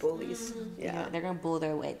 they're bullies. Yeah, They're gonna bull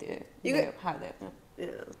their way through. You their, how they're. yeah.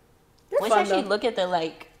 They're Once you fun actually though. look at the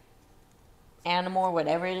like animal or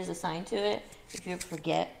whatever it is assigned to it, if you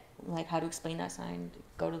forget like how to explain that sign,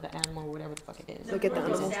 go to the animal or whatever the fuck it is. Look at the They're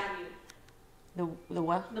gonna animal. stab you. The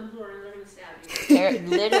what? The Floridians are gonna stab you. They're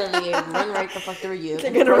literally run right the fuck through you.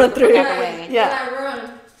 They're gonna run through the you. fuck away. Yeah. You gotta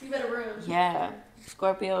run. You better run. Yeah.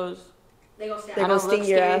 Scorpios. They gonna stab They I you. gonna don't look sting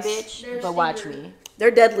your scary, ass. bitch, They're but watch stingers. me.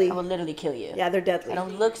 They're deadly. I will literally kill you. Yeah, they're deadly. I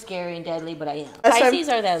don't look scary and deadly, but I am. That's why- Pisces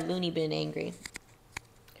are that loony bin angry.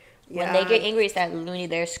 When they get angry, it's that loony.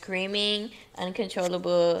 They're screaming,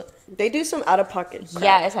 uncontrollable. They do some out of pocket. crap.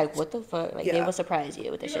 Yeah, it's like, what the fuck? Like, they Yeah. will surprise you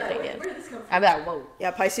with the You're shit like, they where, do. where did this come from? I'd be like, whoa.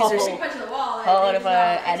 Yeah, Pisces Oh. are. Big punch in the wall. Like, Hold they up, just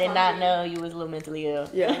not- I did not it's know you was a little mentally ill.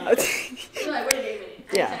 Yeah. You're like, wait a minute.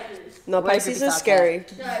 I Yeah. just have to do this. No, Where's Pisces your is thoughts scary.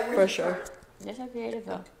 You're like, where's For the sure. part? They're so creative,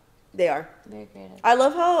 though. They are. Very creative. I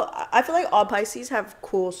love how I feel like all Pisces have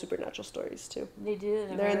cool supernatural stories too. They do.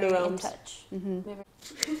 They're in the very realms. touch. We're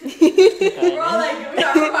all like, we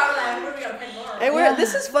got like, what do we gotta pay more? Hey, Yeah.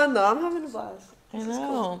 this is fun though. I'm having a blast. I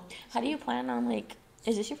know. How do you plan on, like,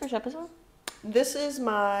 is this your first episode? This is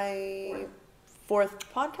my 4th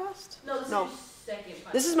podcast. No, this No. is your second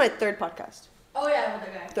podcast. This is my 3rd podcast. Oh, yeah,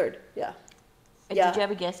 with that guy. 3rd, yeah. Did Yeah. you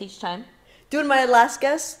have a guest each time? Dude, my last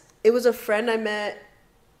guest, it was a friend I met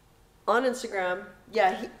on Instagram.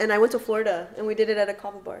 Yeah, and I went to Florida and we did it at a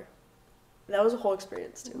coffee bar. That was a whole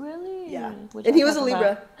experience too. Really? Yeah. What'd And y'all he was a talk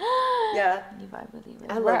Libra. about? Yeah. You vibe with Libra.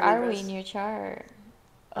 I love Where are we Libras. in your chart?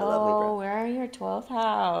 I love Libra. Where are your 12th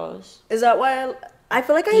house? Is that why I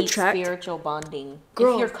feel like I Deep attract spiritual bonding.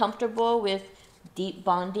 Girl. If you're comfortable with deep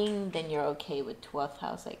bonding, then you're okay with 12th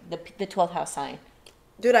house, like the 12th house sign.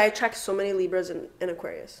 Dude, I attract so many Libras in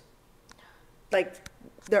Aquarius. Like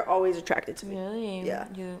they're always attracted to me. Really? Yeah.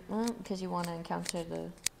 Because you want to encounter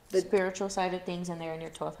the The- spiritual side of things, and they're in your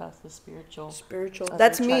 12th house, the spiritual. Spiritual. Of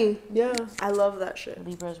That's your me. Yeah. I love that shit.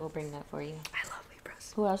 Libras will bring that for you. I love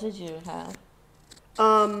Libras. Who else did you have?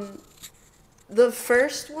 The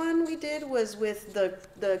first one we did was with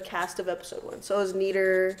the cast of episode 1. So it was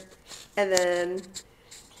Neater and then You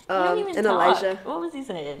don't even and talk. Elijah. What was he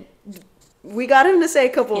saying? We got him to say a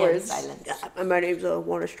couple Yeah, words. silence. Yeah, my name's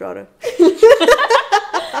Juan Estrada.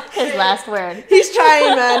 His last word. He's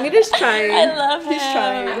trying, man. Neater's trying. I love He's him.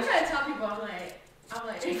 trying. I'm trying to tell people, I'm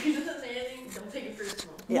like, if he doesn't say anything, don't take it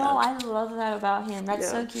personal. Yeah. No, I love that about him. That's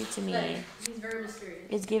Yeah. so cute to me. Like, he's very mysterious.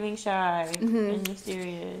 It's giving shy Mm-hmm. and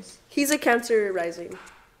mysterious. He's a Cancer rising.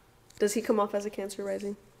 Does he come off as a Cancer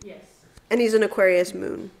rising? Yes. And he's an Aquarius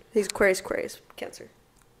moon. He's Aquarius, Cancer.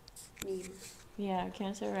 Yeah,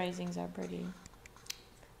 Cancer risings are pretty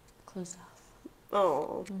close off.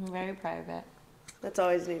 Oh, Very private. that's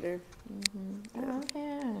always Neater. I love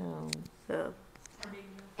him. Yeah.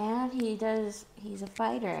 And he's a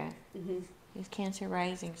fighter. His Cancer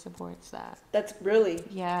rising supports that. That's really.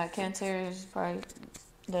 Yeah, Cancer is probably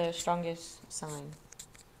the strongest sign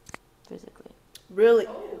physically. Really?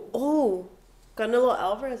 Oh, Canelo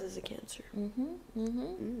Alvarez is a Cancer.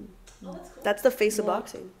 Oh, that's cool. That's the face of Yeah.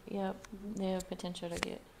 boxing. Yep. They have potential to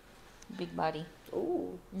get big body.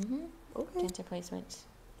 Ooh. Mm-hmm. Okay. Cancer placements.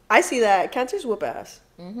 I see that. Cancers whoop ass.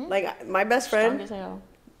 Mm-hmm. Like my best Strong friend, as hell.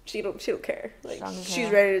 she don't care. Like Strong as she's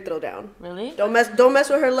hell. ready to throw down. Really? Don't mess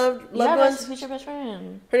with her loved ones. Who's your best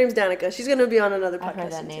friend? Her name's Danica. She's gonna be on another podcast. I've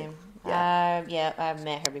heard that soon, too. name. Yeah. Yeah, I've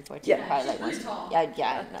met her before too. Yeah. Probably She's like pretty once. tall. Yeah,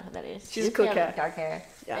 I know who that is. She's a cool cat. Dark hair.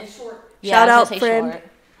 Yeah. And short. Yeah, Shout I out, was gonna say friend. short.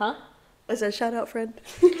 Huh? I said shout out, friend.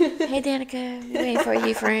 Hey, Danica. Waiting for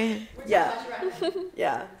you, friend. We're Yeah. talking about you right now.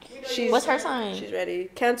 Yeah. She's What's her sign? She's ready.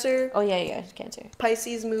 Cancer, Oh, yeah, Cancer.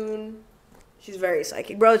 Pisces moon. She's very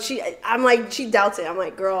psychic, bro. I'm like, she doubts it. I'm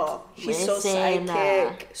like, girl, she's so Listen,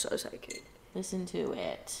 psychic, so psychic. Listen to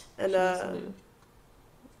it. And She's blue.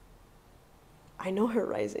 I know her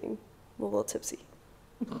rising. I'm a little tipsy.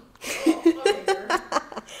 Okay, girl.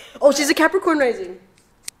 Oh, she's a Capricorn rising.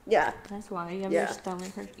 Yeah. That's why you have Yeah.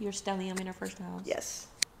 your stellium in her first house. Yes.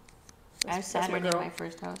 I have That's my Saturn in girl. my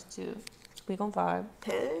first house too. We gon' vibe.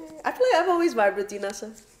 Hey, I feel like I've always vibed with you,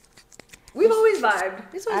 Nessa. We've always vibed.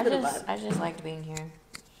 It's always been a vibe. I just liked being here.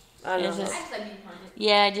 I know. it's just- I just like being part of it.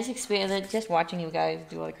 Yeah, just experience it. Just watching you guys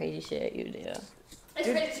do all the crazy shit you do. It's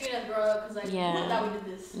crazy seeing us grow up because, like, Yeah. we thought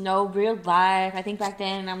we did this. No, real life. I think back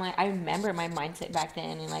then, I'm like, I remember my mindset back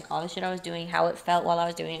then and like all the shit I was doing, how it felt while I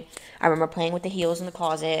was doing it. I remember playing with the heels in the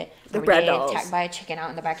closet. The remember Brad getting dolls. attacked by a chicken out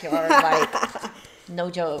in the backyard. Like, no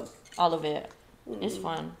joke. All of it. It's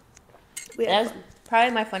fun. We That had was fun.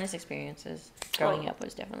 probably my funnest experiences growing Oh. up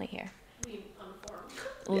was definitely here. Being on the farm.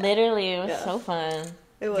 Yeah. Literally, it was Yeah. so fun.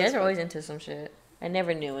 It You was guys are fun. always into some shit. I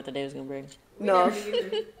never knew what the day was gonna bring. We No. never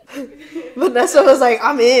did either. But Nessa was like,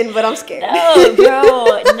 I'm in, but I'm scared. No,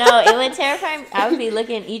 bro, no, it would terrify me. I would be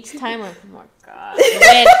looking each time like, oh my god,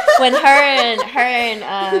 when her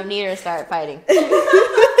and Nita start fighting,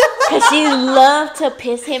 cause she loved to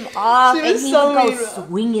piss him off, She and was he so would mean, go bro.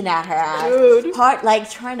 swinging at her ass, Dude. hard like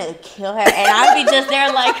trying to kill her, and I'd be just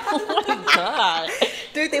there like, oh my god.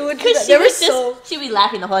 Dude, they would do Cause that. she They were was just, so, she'd be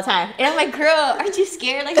laughing the whole time. And I'm like, girl, aren't you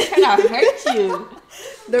scared? Like, they're trying to hurt you.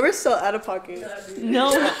 they were so out of pocket.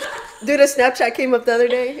 No. Dude, a Snapchat came up the other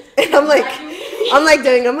day, and I'm like,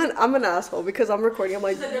 dang, I'm an asshole because I'm recording. I'm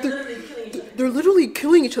like, They're literally killing each other. they're literally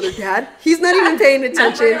killing each other, Dad. He's not even paying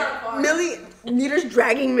attention. Millie, Nita's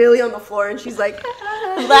dragging Millie on the floor, and she's like,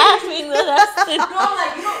 Laughing with us. No, I'm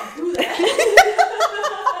like, you don't do that.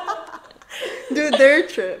 dude, they're a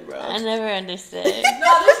trip, bro. I never understood. No, and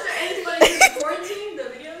it's funny, in quarantine, the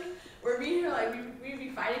videos where me and her, like, we'd be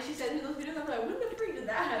fighting. She sent me those videos. I'm like, when the freak did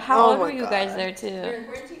that happen? How Oh old my were you God. guys there During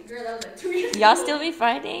too? quarantine, girl, that was like 2 years Y'all ago. still be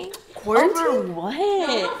fighting? Quarantine? Over No, we what?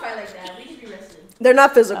 don't fight like that. We just be wrestling. They're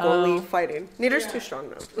not physically Oh. fighting. Nita's Yeah. too strong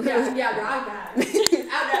now. Yeah, bro, I'm bad. I'm bad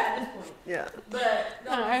at this point. Yeah. But,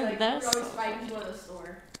 no, Alright, it's like, that's- we'd always fight people at the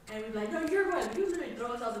store. And we'd be like, no, you're one. You literally throw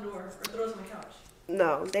us out the door or throw us on my couch.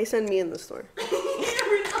 No, they send me in the store.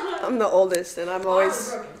 Every time. I'm the oldest, and I'm Ours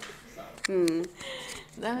always. are broken, so.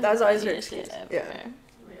 That's the always her funniest shit excuse. ever. Yeah.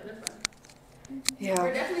 Yeah, they're fun. We're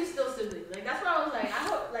Yeah. definitely still siblings. Like, that's why I was like, I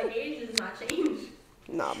hope, like, age does not change.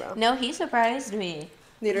 Nah, bro. No, he surprised me.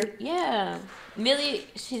 Nita. Yeah. Millie,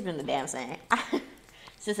 she's been the damn same.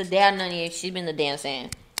 Since the day I known you, she's been the damn same.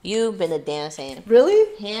 You've been the damn same.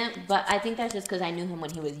 Really? Him, but I think that's just because I knew him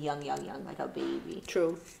when he was young, like a baby.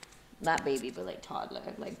 True. Not baby, but like toddler,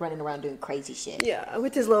 like running around doing crazy shit. Yeah,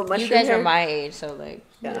 with his little mushroom You guys hair. are my age, so like,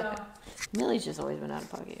 Yeah. Millie's just always been out of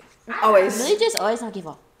pocket. Always. Millie just always not give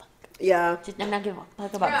a fuck. Yeah. Just not give a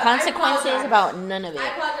fuck about Bro, I consequences, apologize. about none of it.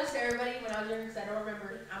 I apologize to everybody when I was younger because I don't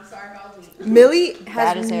remember. I'm sorry if I was weak. Millie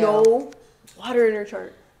Bad has as no water in her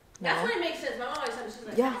chart. That's No. when it makes sense. My mom always told me, she's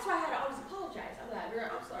like, Yeah. that's why I had to always apologize. I'm like, girl,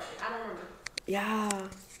 I'm sorry. I don't remember. Yeah.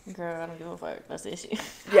 Girl, I don't give a fuck. That's the issue.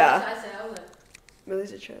 Yeah. I said, I was like,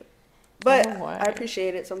 Millie's a trip. But Oh, why? I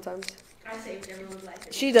appreciate it sometimes. I saved everyone's life.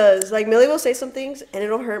 She does. Like, Millie will say some things, and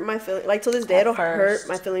it'll hurt my feeling. Like, till this day, At it'll first. hurt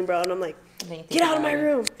my feeling, bro. And I'm like, Then you think get out of my about it.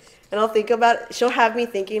 room. And I'll think about it. She'll have me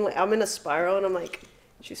thinking, like, I'm in a spiral, and I'm like,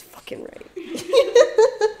 she's fucking right.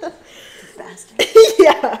 Bastard.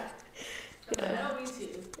 Yeah. I don't mean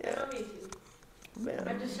to. I don't mean to. Man,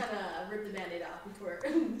 I'm just trying to rip the band-aid off before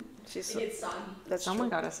she's it so, gets soggy. that's Someone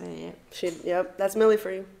true. gotta say it. Yep, that's Millie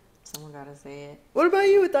for you. Someone gotta say it. What about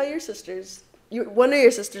you without your sisters? One of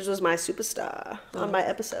your sisters was my superstar on my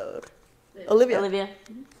episode. Olivia. Olivia,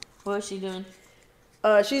 what was she doing?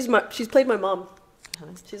 She's played my mom. Huh?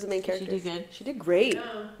 She's the main She character. did good. She did great,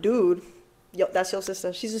 No. dude. Yo, that's your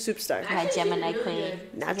sister. She's a superstar. My Actually, Gemini she's really queen. good.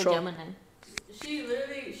 She's a Natural. Gemini.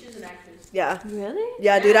 She's an actress. Yeah, Really?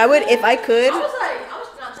 yeah, dude. I would if I could. I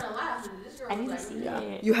was not trying to laugh. This girl I was need to like, see Yeah.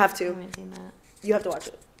 it. You have I to. haven't seen that. You have to watch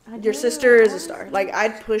it. Your sister is a star. Like,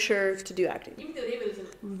 I'd push her to do acting. Even though David isn't.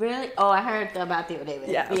 Really? Oh, I heard about Theo David.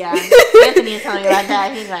 Yeah. Yeah. Anthony is telling me about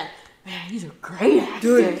that. He's like, man, he's a great actor.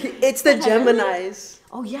 Dude, it's the Geminis.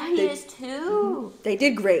 Oh, yeah, he is too. They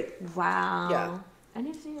did great. Wow. Yeah. I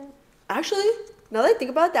need to see that. Actually, now that I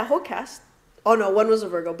think about it, that whole cast. Oh, no, one was a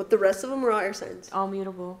Virgo, but the rest of them were all air signs. Oh,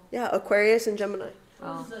 mutable. Yeah, Aquarius and Gemini.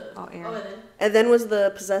 Oh, air. Oh, and then. And then was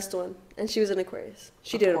the possessed one, and she was an Aquarius.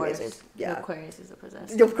 She did amazing. Yeah. Aquarius is a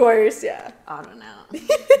possessed. Of course, yeah. I don't know.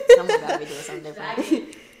 Someone gotta be doing something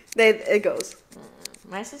different. It goes.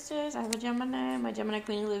 My sisters, I have a Gemini. My Gemini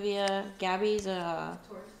Queen Olivia. Gabby's a.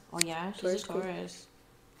 Taurus. Oh yeah, she's Taurus a Taurus.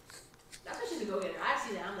 That's why she's a go-getter. I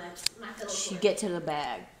see that. I'm like, my fellow She Taurus. get to the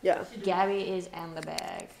bag. Yeah. Gabby is in the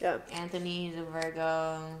bag. Yeah. Anthony's a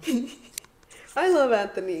Virgo. I love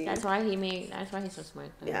Anthony. That's why he's so smart.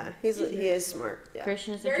 Though. Yeah, he is smart. Yeah.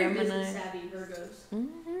 Christian's a Very Gemini. business savvy Virgos.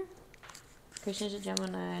 Mm-hmm. Christian's a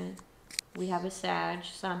Gemini. We have a Sag,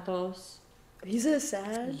 Santos. He's a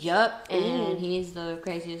Sag. Yup, and Ooh. he's the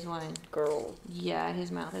craziest one. Girl. Yeah,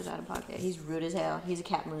 his mouth is out of pocket. He's rude as hell. He's a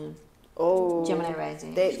cat moon. Oh. Gemini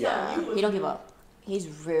rising. Yeah. He don't give up. He's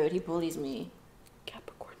rude. He bullies me.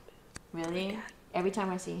 Capricorn. Really? Every time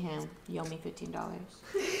I see him, he owe me $15.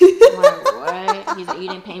 I'm like, what? He's like, you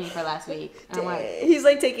didn't pay me for last week. I'm like, He's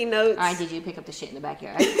like taking notes. all right, did you pick up the shit in the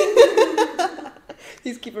backyard?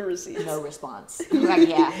 He's keeping receipts. No response. I'm like,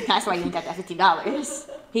 yeah, that's why you got that $15.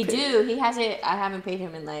 He has it. I haven't paid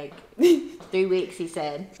him in like 3 weeks, he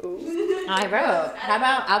said. Ooh. I'm like, bro, how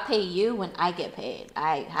about I'll pay you when I get paid?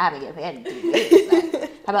 I haven't get paid in 3 weeks.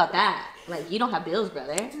 Like, how about that? Like, you don't have bills,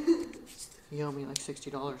 brother. You owe me like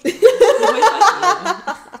 $60.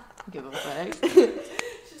 Give a fuck.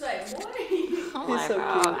 She's like, what? Oh He's my so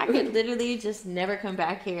God. cute. I could literally just never come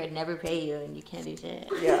back here and never pay you, and you can't do shit.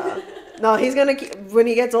 Yeah. No, he's gonna keep, when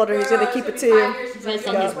he gets older, he's gonna keep it too. He's gonna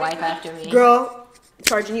send his wife after me. Girl,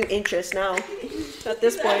 charging you interest now. At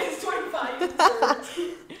this point. It's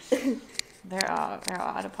 25. They're all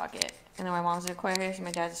out of pocket. And then my mom's an Aquarius, and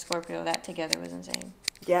my dad's a Scorpio. That together was insane.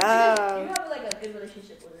 You Yeah. have like a good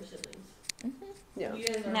relationship with your siblings. Yeah. You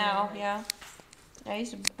guys are Now, really- yeah. I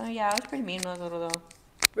used to, I was pretty mean when I was little though.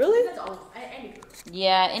 Really? That's all. Any girl.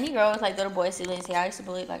 Yeah, any girl with like little boy siblings, yeah, I used to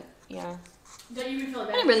bully, like, yeah. Don't you be feeling I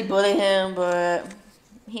bad? didn't really bully him, but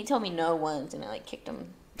he told me no once, and I like kicked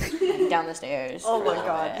him down the stairs. Oh for a my little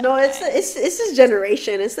God. bit. No, it's this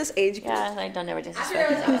generation. It's this age group. Yeah, it's like, don't ever After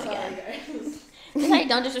disrespect me I was again. outside, guys. It's like,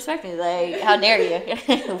 don't disrespect me. Like, how dare you?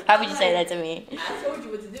 Why would you say that to me? I told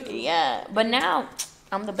you what to do. Yeah, but now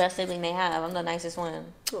I'm the best sibling they have. I'm the nicest one.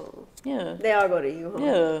 Oh. Yeah. They all go to you, huh?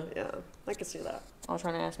 Yeah. Yeah. I can see that. All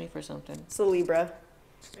trying to ask me for something. It's a Libra.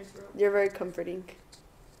 Thanks, bro. You're very comforting.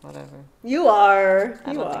 Whatever. You are.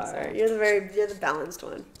 I You don't think are. so. You're the balanced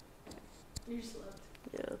one. You slept.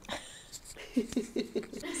 Yeah.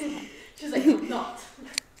 She's like, I'm not.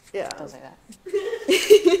 Yeah. Don't say that.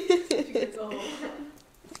 You can go home.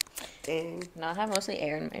 Dang. No, I have mostly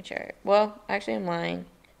air in my chart. Well, actually in mine.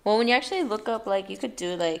 Well, when you actually look up, like, you could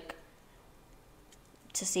do, like,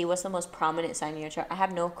 to see what's the most prominent sign in your chart. I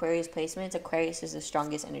have no Aquarius placements. Aquarius is the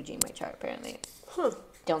strongest energy in my chart, apparently. Huh.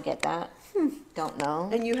 Don't get that. Don't know.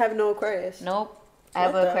 And you have no Aquarius. Nope. I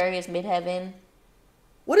have What the- Aquarius midheaven.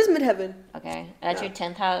 What is midheaven? Okay. That's Yeah. your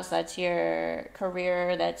 10th house. That's your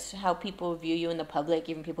career. That's how people view you in the public,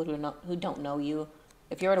 even people who don't know you.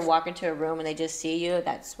 If you were to walk into a room and they just see you,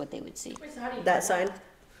 that's what they would see. Wait, so how do you That know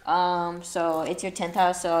sign? So it's your 10th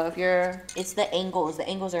house. So if it's the angles. The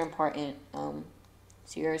angles are important.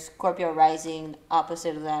 So your Scorpio rising,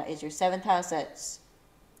 opposite of that is your 7th house. That's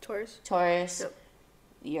Taurus. Taurus. Yep.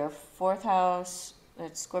 Your 4th house,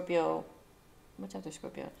 that's Scorpio. What's after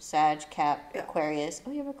Scorpio? Sag, Cap, Yeah. Aquarius.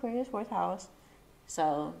 Oh, you have Aquarius, 4th house.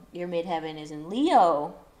 So your midheaven is in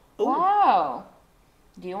Leo. Ooh. Wow.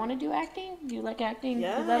 Do you want to do acting? Do you like acting?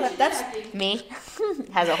 Yeah. Is that That's me.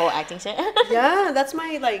 Has a whole acting shit. yeah. That's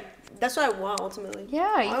my That's what I want ultimately.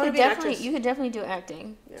 Yeah, I wanna be an actress. you could definitely do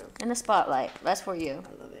acting. Yeah. In the spotlight. That's for you.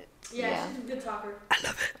 I love it. Yeah, Yeah. she's a good talker. I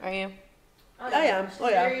love it. Are you? Oh, I am. She's Oh,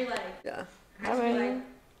 yeah. very like, Yeah. she'll be Alright. like,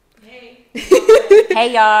 hey.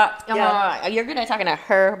 Hey y'all. Yeah. You're good at talking to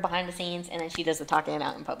her behind the scenes, and then she does the talking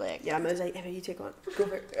out in public. Yeah. I'm always like, Emma, you take one. Go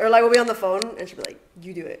for it. Or like we'll be on the phone and she'll be like,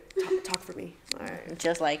 you do it. Talk for me. All right.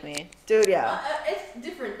 Just like me. Dude. Yeah. It's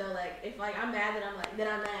different though. Like if like I'm mad, then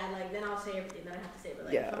I'm mad. Like then I'll say everything that I have to say. But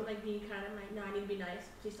like Yeah. if I'm like being kind of like, no, I need to be nice.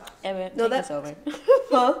 Please talk. Ebe, No, take that- this over.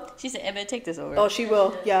 Huh? She said, Ebe, take this over. Oh, she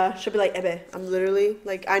will. Yeah. She'll be like, Ebe, I'm literally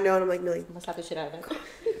like, I know, and I'm like, Millie, I'm gonna slap the shit out of her.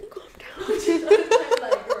 calm down. She's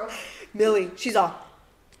like, girl. Millie, she's all.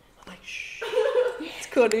 I'm like, shh. It's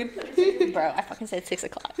Cool, dude. Bro, I fucking said 6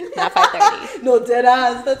 o'clock, not 5:30. No, dead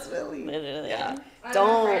ass. That's Millie. Literally. Yeah. My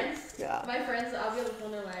Don't. friends, Yeah. my friends, I'll be on the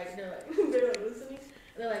phone, they're like listening.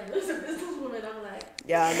 They're like, there's a businesswoman. I'm like,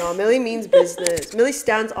 Yeah, no, Millie means business. Millie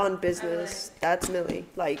stands on business. That's Millie.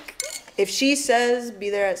 Like, if she says be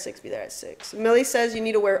there at 6, be there at 6. If Millie says you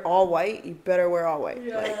need to wear all white, you better wear all white.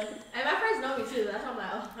 yeah. Like, And my friends know me too. That's why I'm like,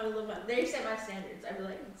 oh, I love my. They set my standards. I'd be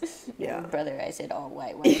like, yeah. Brother, I said all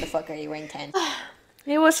white. Why the fuck are you wearing 10?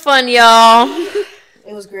 It was fun, y'all.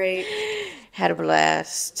 It was great. Had a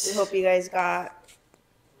blast. We hope you guys got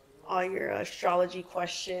all your astrology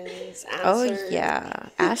questions answered. Oh yeah.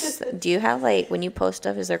 Ask. Do you have like when you post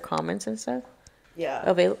stuff? Is there comments and stuff Yeah.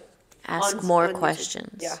 available? Ask more on YouTube.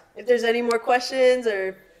 questions. Yeah. If there's any more questions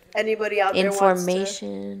or anybody out there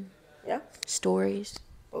Information. Yeah. Stories.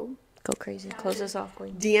 Oh. Go crazy. Close us off,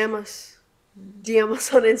 Queen. DM us. DM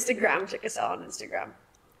us on Instagram. Check us out on Instagram.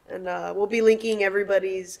 And we'll be linking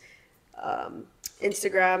everybody's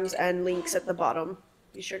Instagrams and links at the bottom.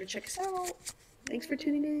 Be sure to check us out. Thanks for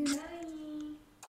tuning in. bye.